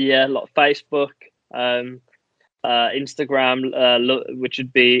there's like Facebook, Instagram, which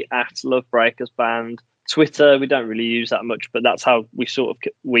would be at LOVEBREAKERS Band. Twitter, we don't really use that much, but that's how we sort of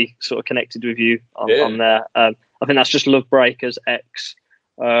connected with you on there. I think that's just LOVEBREAKERS X.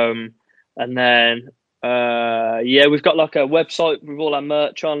 And then we've got like a website with all our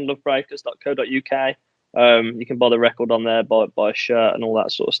merch on lovebreakers.co.uk. You can buy the record on there, buy a shirt and all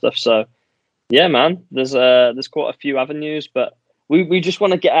that sort of stuff. So yeah, man, there's quite a few avenues, but we just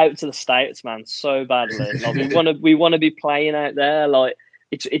want to get out to the States, man, so badly. Like we want to be playing out there. Like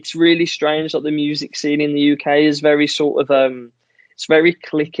it's really strange. Like the music scene in the UK is very sort of it's very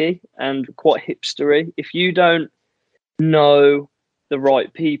cliquey and quite hipstery. If you don't know the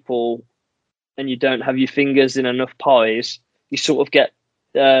right people and you don't have your fingers in enough pies, you sort of get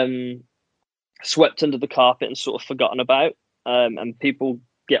swept under the carpet and sort of forgotten about. And people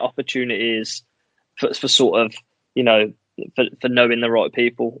get opportunities for sort of, you know, for knowing the right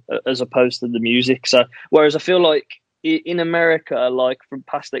people as opposed to the music. So whereas I feel like in America, like from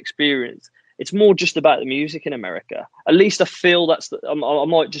past experience, it's more just about the music in America. At least I feel I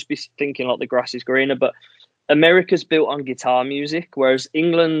might just be thinking like the grass is greener, but America's built on guitar music, whereas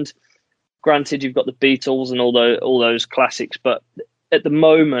England, granted, you've got the Beatles and all those classics, but at the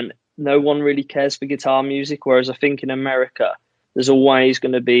moment, no one really cares for guitar music. Whereas I think in America, there's always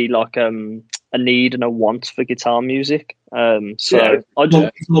going to be like a need and a want for guitar music. It's all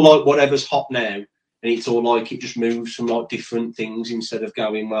like whatever's hot now, and it's all like it just moves from like different things instead of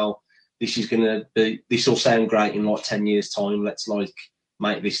going, well, this will sound great in like 10 years time. Let's like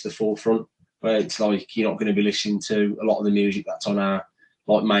make this the forefront. Where it's like you're not going to be listening to a lot of the music that's on our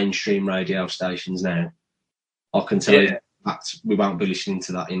like mainstream radio stations now. I can tell you that we won't be listening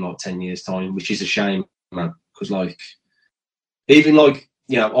to that in like 10 years time, which is a shame, man. Because like, even like,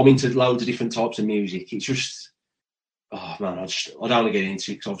 you know, I'm into loads of different types of music. It's just, oh man, I don't want to get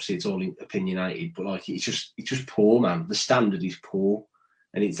into it because obviously it's all opinionated, but like it's just poor, man. The standard is poor,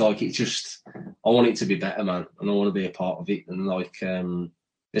 and it's like I want it to be better, man, and I want to be a part of it. And like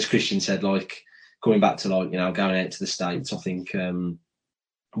as Christian said, like coming back to like, you know, going out to the States, I think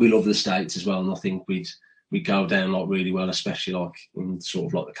we love the States as well, and I think we'd go down like really well, especially like in sort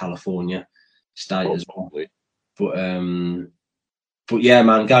of like the California state as well. But yeah,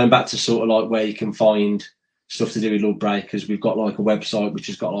 man, going back to sort of like where you can find stuff to do with Love Breakers, we've got like a website which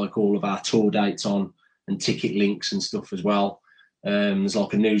has got like all of our tour dates on and ticket links and stuff as well. There's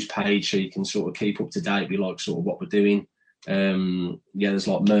like a news page so you can sort of keep up to date with like sort of what we're doing. There's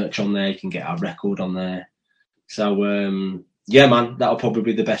like merch on there. You can get our record on there. So yeah, man, that'll probably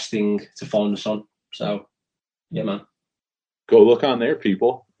be the best thing to find us on. So yeah, man, go look on there,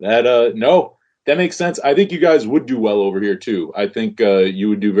 people. That makes sense. I think you guys would do well over here too. I think you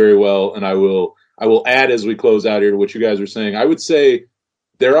would do very well, and I will add as we close out here to what you guys are saying. I would say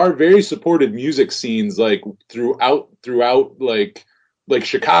there are very supportive music scenes like throughout like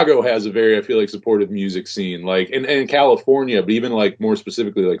Chicago has a very, I feel like, supportive music scene, like in California, but even like more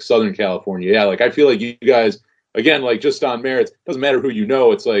specifically like Southern California. Yeah, like I feel like you guys, again, like just on merits, doesn't matter who you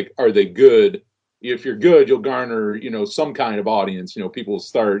know, it's like, are they good? If you're good, you'll garner, you know, some kind of audience. You know, people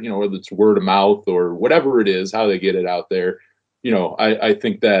start, you know, whether it's word of mouth or whatever it is, how they get it out there. You know, I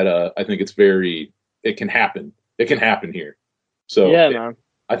think that I think it can happen. It can happen here. So yeah, man.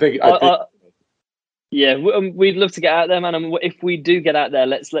 I think yeah, we'd love to get out there, man. And if we do get out there,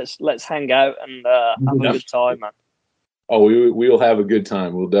 let's hang out and have a good time, man. Oh, we'll have a good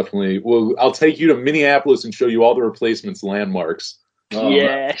time. I'll take you to Minneapolis and show you all the Replacements landmarks.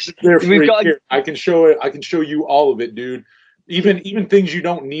 Yes, they're free. Here, I can show it. I can show you all of it, dude. Even things you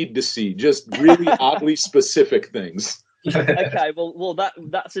don't need to see, just really oddly specific things. Okay, well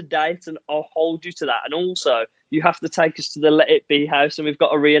that's a date, and I'll hold you to that. And also, you have to take us to the Let It Be house, and we've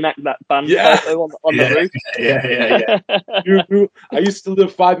got to reenact that band photo on the roof. Yeah. Dude, I used to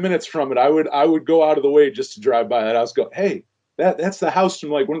live 5 minutes from it. I would go out of the way just to drive by that house. Go, hey, that's the house from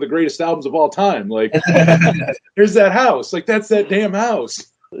like one of the greatest albums of all time. Like, here's that house. Like, that's that damn house.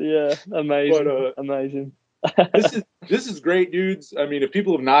 Yeah, amazing, amazing. This is great, dudes. I mean, if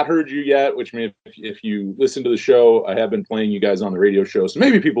people have not heard you yet, which means if you listen to the show, I have been playing you guys on the radio show, so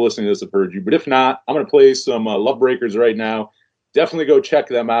maybe people listening to this have heard you. But if not, I'm going to play some Love Breakers right now. Definitely go check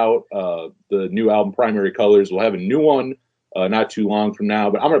them out. The new album, Primary Colors, we'll have a new one not too long from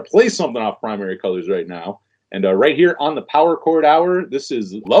now. But I'm going to play something off Primary Colors right now. And right here on the Power Chord Hour, this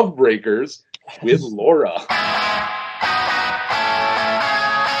is Love Breakers with Laura.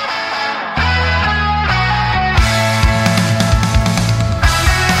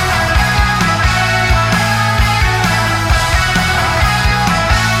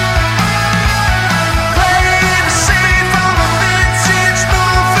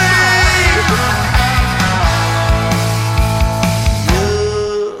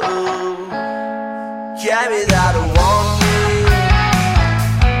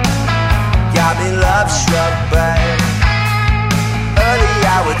 Struck by early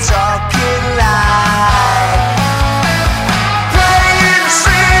hour talking like playing the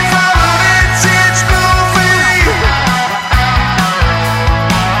scene from a vintage movie.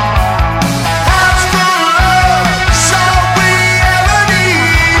 House full of love, it's all we ever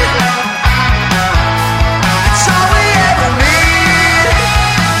need. It's all we ever need.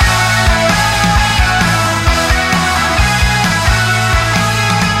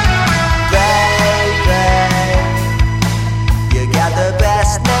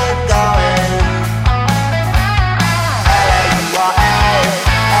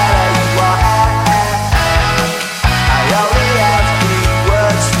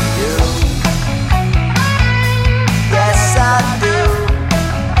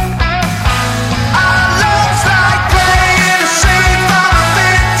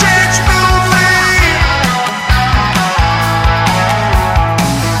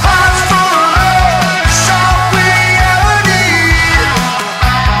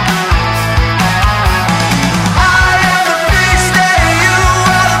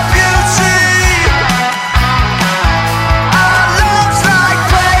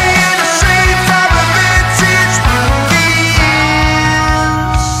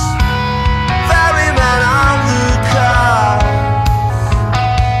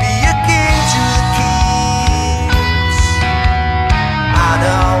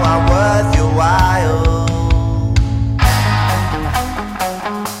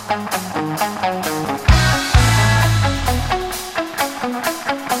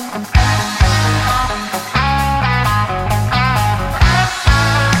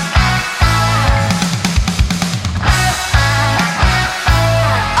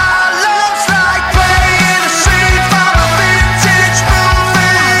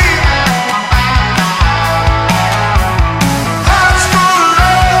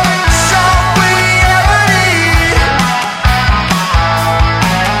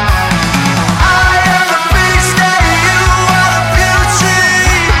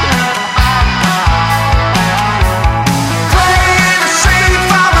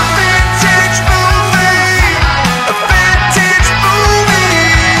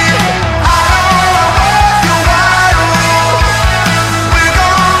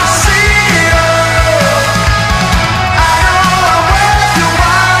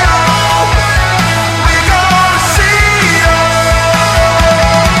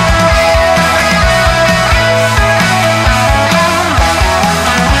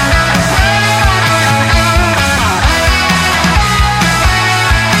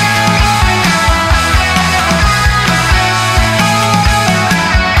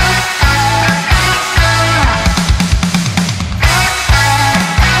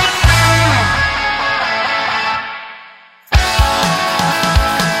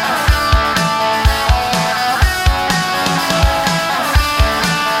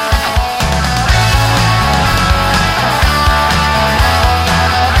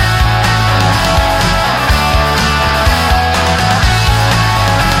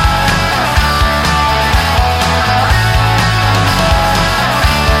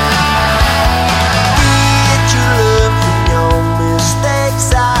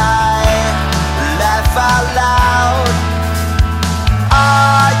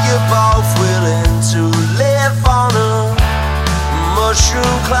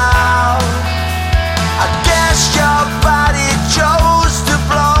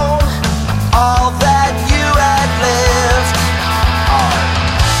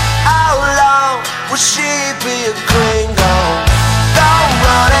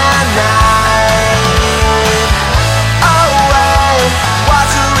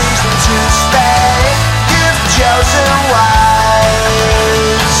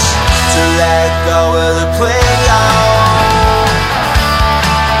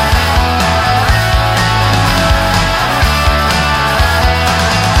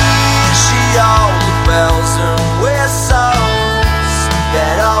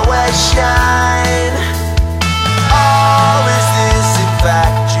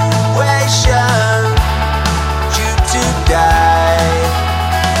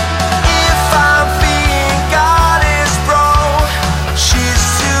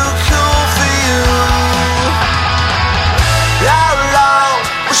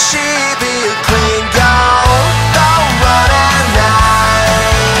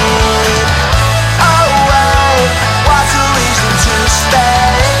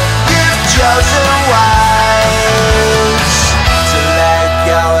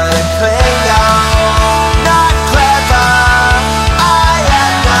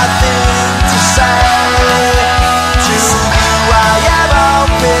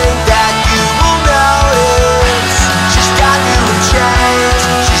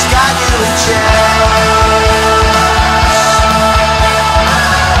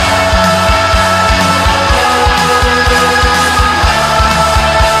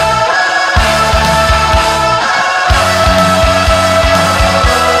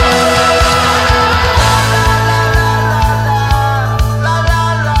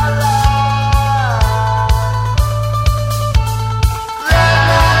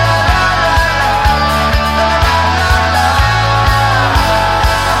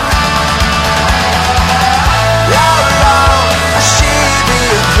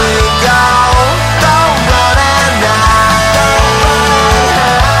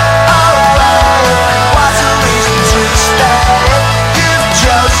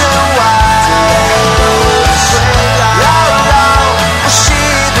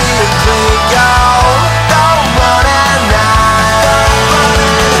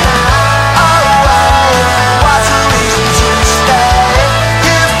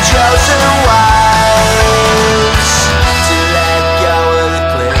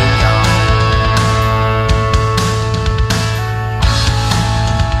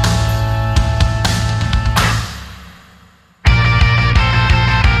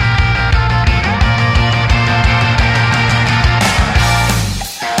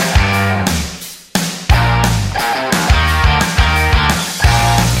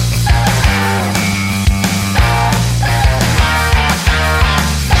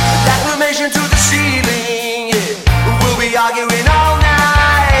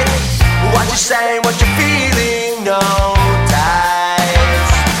 you're saying, what you're feeling, no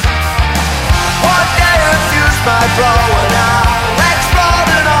ties. One day a fuse might blow and I'll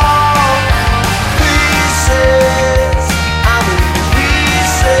explode in all pieces. I'm in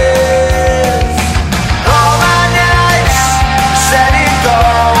pieces. All my nights set in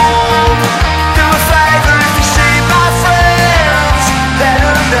gold. Do a favor if you see my friends, let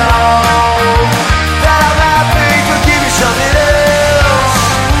them know that I'm happy, but give me something else.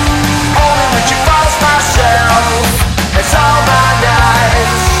 Only with you false myself. It's all my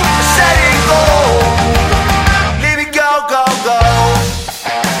nights set in gold. Let me go, go, go.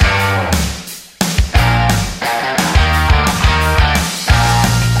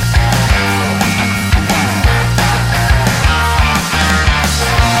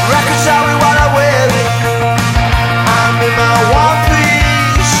 Records tell me what I wear. I'm in my one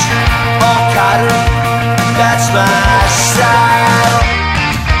piece, all cotton. That's my style.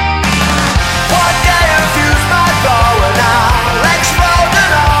 One day a fuse might blow and I'll explode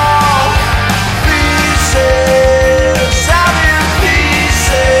in all pieces. I'm in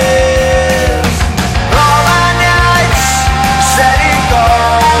pieces. All my nights set in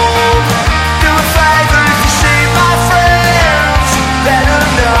gold. Do a favor if you see my friends, let them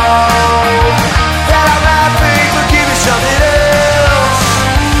know that I'm happy, but give me something else.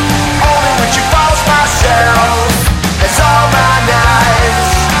 Only with you false myself. It's all my nights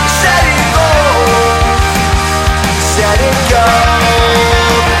set in gold. Set in gold.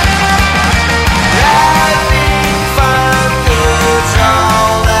 Having fun is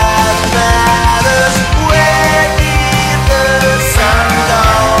all that matters. Where did the sun go?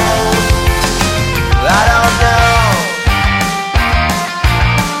 I don't know.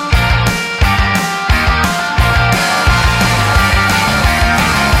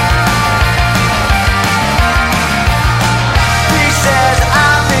 Pieces,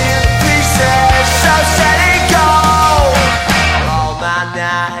 I'm in pieces, so set it go. All my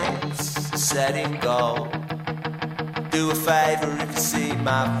nights set in gold. Do a favor if you see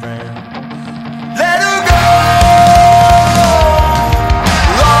my friend, let her go.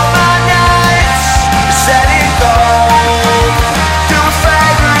 All my nights set in gold. Do a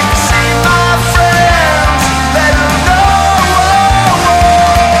favor if you see my friends, let her know.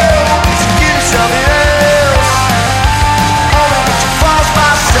 Give me something else. Only with you false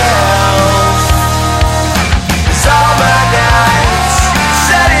myself. It's all my nights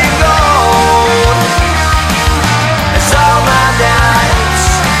set in gold. It's all my nights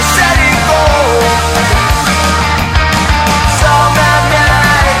set in gold. It's all my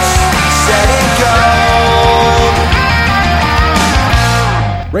nights set in gold.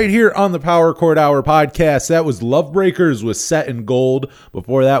 Right here on the Power Chord Hour podcast, that was Lovebreakers with Set in Gold.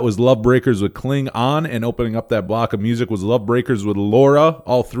 Before that was Lovebreakers with Cling On, and opening up that block of music was Lovebreakers with Laura.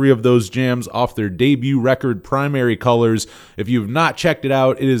 All three of those jams off their debut record, Primary Colors. If you've not checked it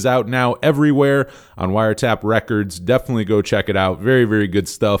out, it is out now everywhere on Wiretap Records. Definitely go check it out. Very, very good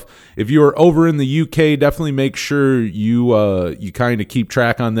stuff. If you are over in the UK, definitely make sure you kind of keep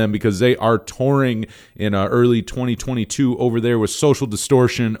track on them, because they are touring in early 2022 over there with Social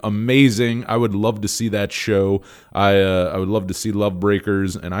Distortion. Amazing. I would love to see that show. I would love to see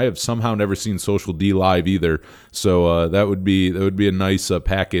Lovebreakers, and I have somehow never seen Social D live either. So that would be a nice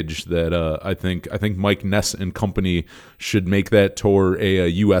package that I think Mike Ness and company should make that tour a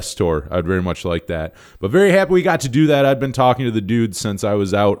US tour. I'd very much like that. But very happy we got to do that. I'd been talking to the dudes since I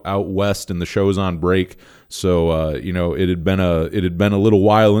was out west and the show was on break. So it had been a little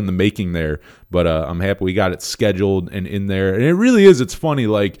while in the making there, but I'm happy we got it scheduled and in there. And it really is. It's funny.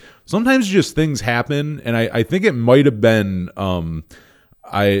 Like sometimes just things happen, and I think it might have been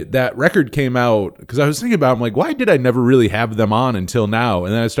that record came out because I was thinking about it, I'm like, why did I never really have them on until now?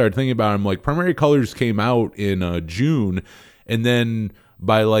 And then I started thinking about it, I'm like, Primary Colors came out in June, and then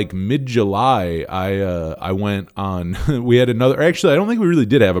by like mid-July, I went on. We had another. Actually, I don't think we really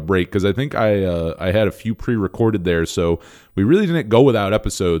did have a break because I think I had a few pre-recorded there, so we really didn't go without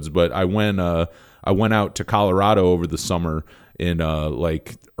episodes. But I went out to Colorado over the summer in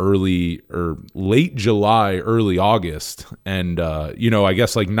like early or late July, early August, and I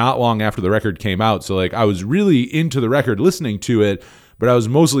guess like not long after the record came out. So like I was really into the record, listening to it. But I was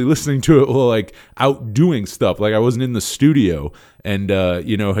mostly listening to it while like out doing stuff. Like I wasn't in the studio, and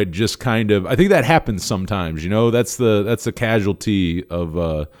had just kind of. I think that happens sometimes. That's the casualty of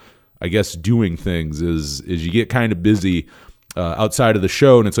I guess doing things is you get kind of busy, outside of the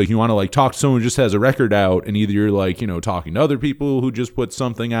show, and it's like you want to like talk to someone who just has a record out, and either you're like, you know, talking to other people who just put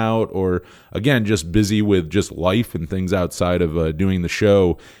something out, or again just busy with just life and things outside of doing the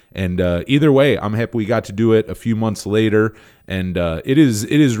show. And either way, I'm happy we got to do it a few months later. And it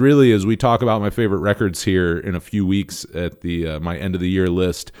is really, as we talk about my favorite records here in a few weeks at the my end of the year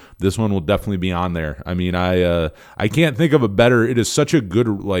list, this one will definitely be on there. I mean, I can't think of a better. It is such a good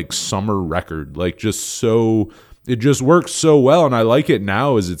like summer record, like just so. It just works so well, and I like it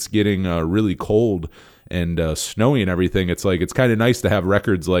now as it's getting really cold and snowy and everything. It's like it's kind of nice to have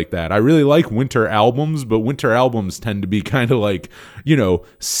records like that. I really like winter albums, but winter albums tend to be kind of like, you know,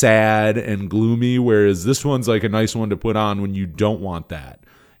 sad and gloomy, whereas this one's like a nice one to put on when you don't want that,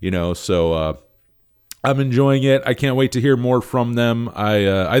 you know. So I'm enjoying it. I can't wait to hear more from them.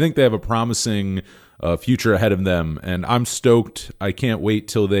 I think they have a promising future ahead of them, and I'm stoked. I can't wait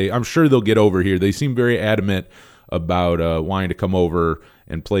till I'm sure they'll get over here. They seem very adamant about wanting to come over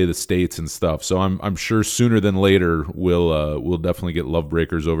and play the States and stuff. So I'm sure sooner than later we'll definitely get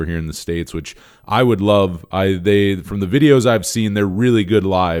Lovebreakers over here in the States, which I would love. They from the videos I've seen, they're really good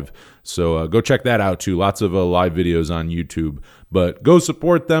live. So go check that out too. Lots of live videos on YouTube. But go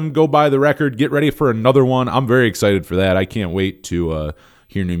support them. Go buy the record. Get ready for another one. I'm very excited for that. I can't wait to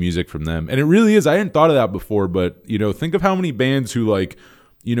hear new music from them. And it really is. I hadn't thought of that before, but you know, think of how many bands who like,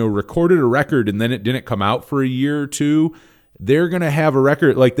 you know, recorded a record and then it didn't come out for a year or two. They're going to have a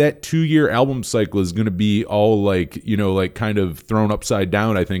record like that 2-year album cycle is going to be all like, you know, like kind of thrown upside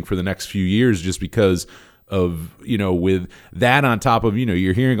down, I think, for the next few years, just because of, you know, with that on top of, you know,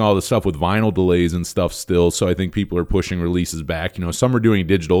 you're hearing all the stuff with vinyl delays and stuff still. So I think people are pushing releases back. You know, some are doing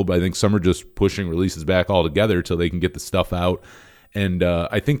digital, but I think some are just pushing releases back altogether till they can get the stuff out. And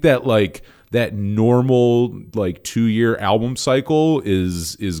I think that like that normal like 2-year album cycle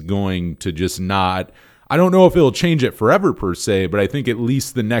is going to just not. I don't know if it'll change it forever per se, but I think at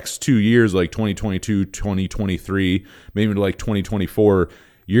least the next 2 years, like 2022, 2023, maybe like 2024,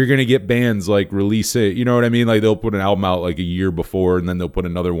 you're going to get bands like release it. You know what I mean? Like they'll put an album out like a year before and then they'll put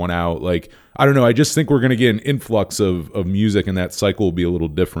another one out. Like, I don't know. I just think we're going to get an influx of music, and that cycle will be a little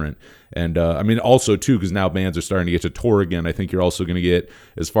different. And I mean, also too, because now bands are starting to get to tour again. I think you're also going to get,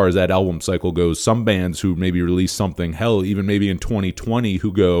 as far as that album cycle goes, some bands who maybe release something, hell, even maybe in 2020,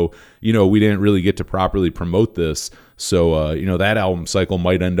 who go, you know, we didn't really get to properly promote this. So, you know, that album cycle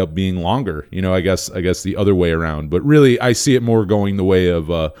might end up being longer, you know, I guess the other way around. But really, I see it more going the way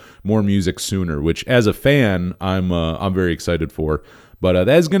of more music sooner, which as a fan, I'm very excited for. But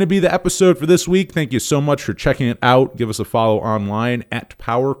that is going to be the episode for this week. Thank you so much for checking it out. Give us a follow online at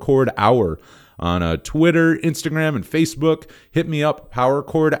Power Chord Hour on Twitter, Instagram, and Facebook. Hit me up,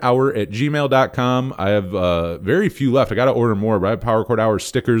 powerchordhour@gmail.com. I have very few left. I got to order more, but I have Power Chord Hour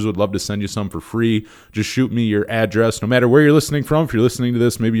stickers. Would love to send you some for free. Just shoot me your address, no matter where you're listening from. If you're listening to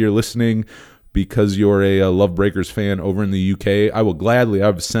this, maybe you're listening because you're a Lovebreakers fan over in the UK. I will gladly.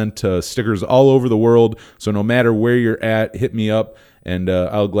 I've sent stickers all over the world, so no matter where you're at, hit me up, and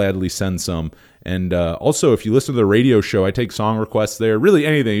I'll gladly send some. And also, if you listen to the radio show, I take song requests there. Really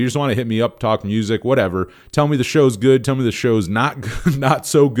anything. You just want to hit me up, talk music, whatever. Tell me the show's good. Tell me the show's not not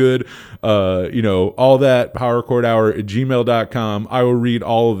so good. You know, all that, powerchordhour@gmail.com. I will read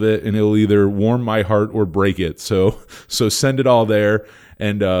all of it, and it'll either warm my heart or break it. So send it all there.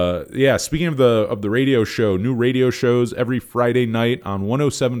 And yeah, speaking of the radio show, new radio shows every Friday night on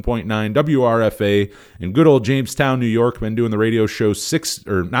 107.9 WRFA in good old Jamestown, New York. Been doing the radio show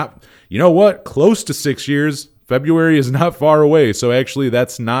close to 6 years. February is not far away, so actually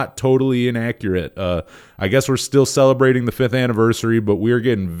that's not totally inaccurate. I guess we're still celebrating the 5th anniversary, but we're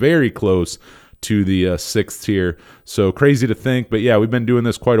getting very close to the 6th here. So crazy to think, but yeah, we've been doing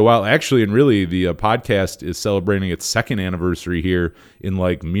this quite a while. Actually, and really, the podcast is celebrating its 2nd anniversary here in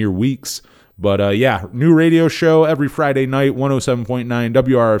like mere weeks. But yeah, new radio show every Friday night, 107.9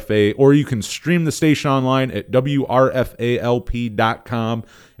 WRFA, or you can stream the station online at WRFALP.com,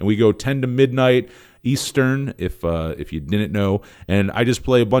 and we go 10 to midnight Eastern, if you didn't know. And I just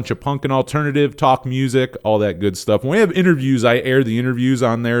play a bunch of punk and alternative, talk music, all that good stuff. When we have interviews, I air the interviews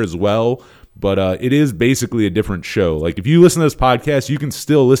on there as well. But it is basically a different show. Like, if you listen to this podcast, you can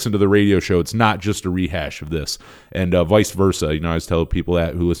still listen to the radio show. It's not just a rehash of this. And vice versa. You know, I always tell people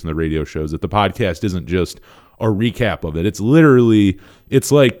that who listen to radio shows that the podcast isn't just a recap of it. It's literally, it's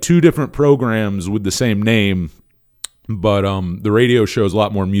like 2 different programs with the same name. But the radio show is a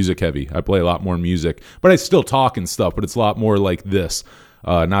lot more music heavy. I play a lot more music. But I still talk and stuff, but it's a lot more like this.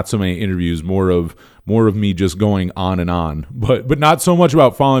 Not so many interviews, more of me just going on and on, but not so much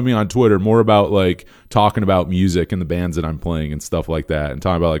about following me on Twitter, more about like talking about music and the bands that I'm playing and stuff like that, and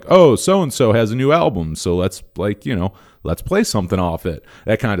talking about like, oh, so and so has a new album, so let's let's play something off it,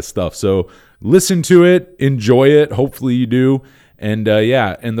 that kind of stuff. So listen to it, enjoy it. Hopefully you do. And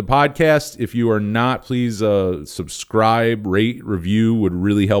and the podcast, if you are not, please subscribe, rate, review, would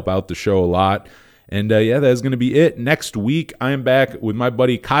really help out the show a lot. And that's going to be it. Next week, I am back with my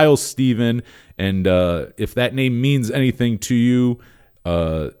buddy Kyle Steven. And if that name means anything to you,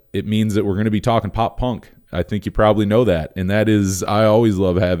 it means that we're going to be talking pop punk. I think you probably know that. And that is, I always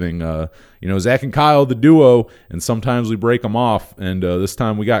love having, Zach and Kyle, the duo, and sometimes we break them off. And this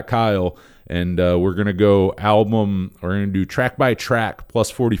time we got Kyle. And we're going to go we're going to do track by track,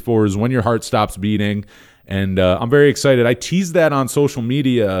 plus 44s, When Your Heart Stops Beating. And I'm very excited. I teased that on social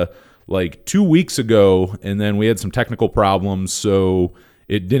media like 2 weeks ago, and then we had some technical problems, so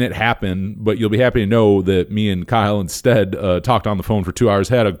it didn't happen. But you'll be happy to know that me and Kyle instead talked on the phone for 2 hours,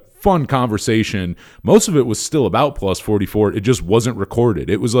 had a fun conversation. Most of it was still about plus 44. It just wasn't recorded.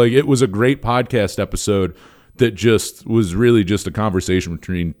 It was a great podcast episode that just was really just a conversation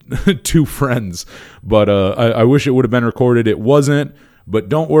between two friends. But I wish it would have been recorded. It wasn't. But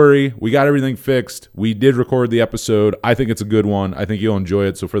don't worry, we got everything fixed. We did record the episode. I think it's a good one. I think you'll enjoy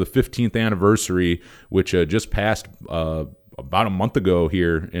it. So for the 15th anniversary, which just passed about a month ago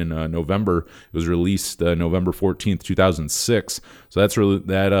here in November, it was released November 14th, 2006. So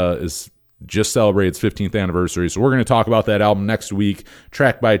that is just celebrated its 15th anniversary. So we're going to talk about that album next week,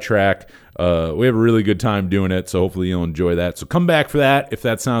 track by track. We have a really good time doing it, so hopefully you'll enjoy that. So come back for that if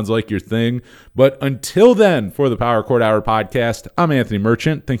that sounds like your thing. But until then, for the Power Chord Hour podcast, I'm Anthony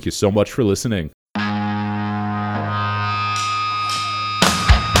Merchant. Thank you so much for listening.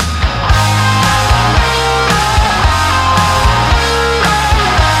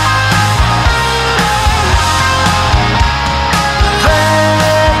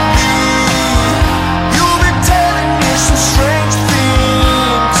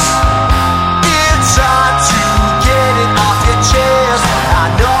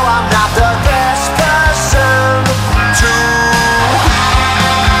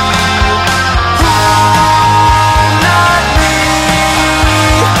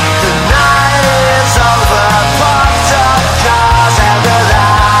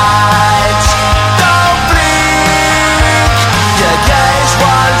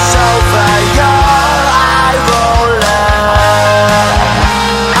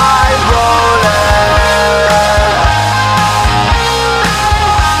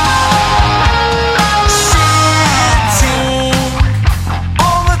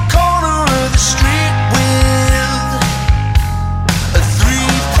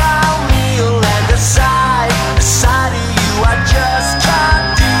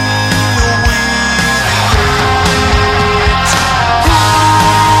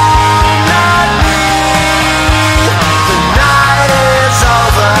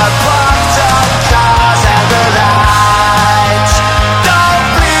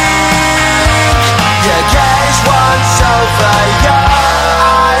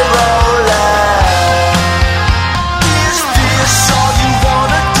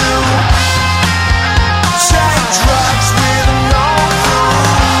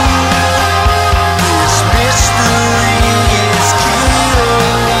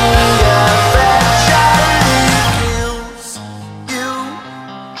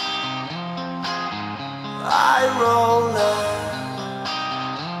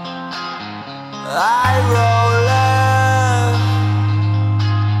 I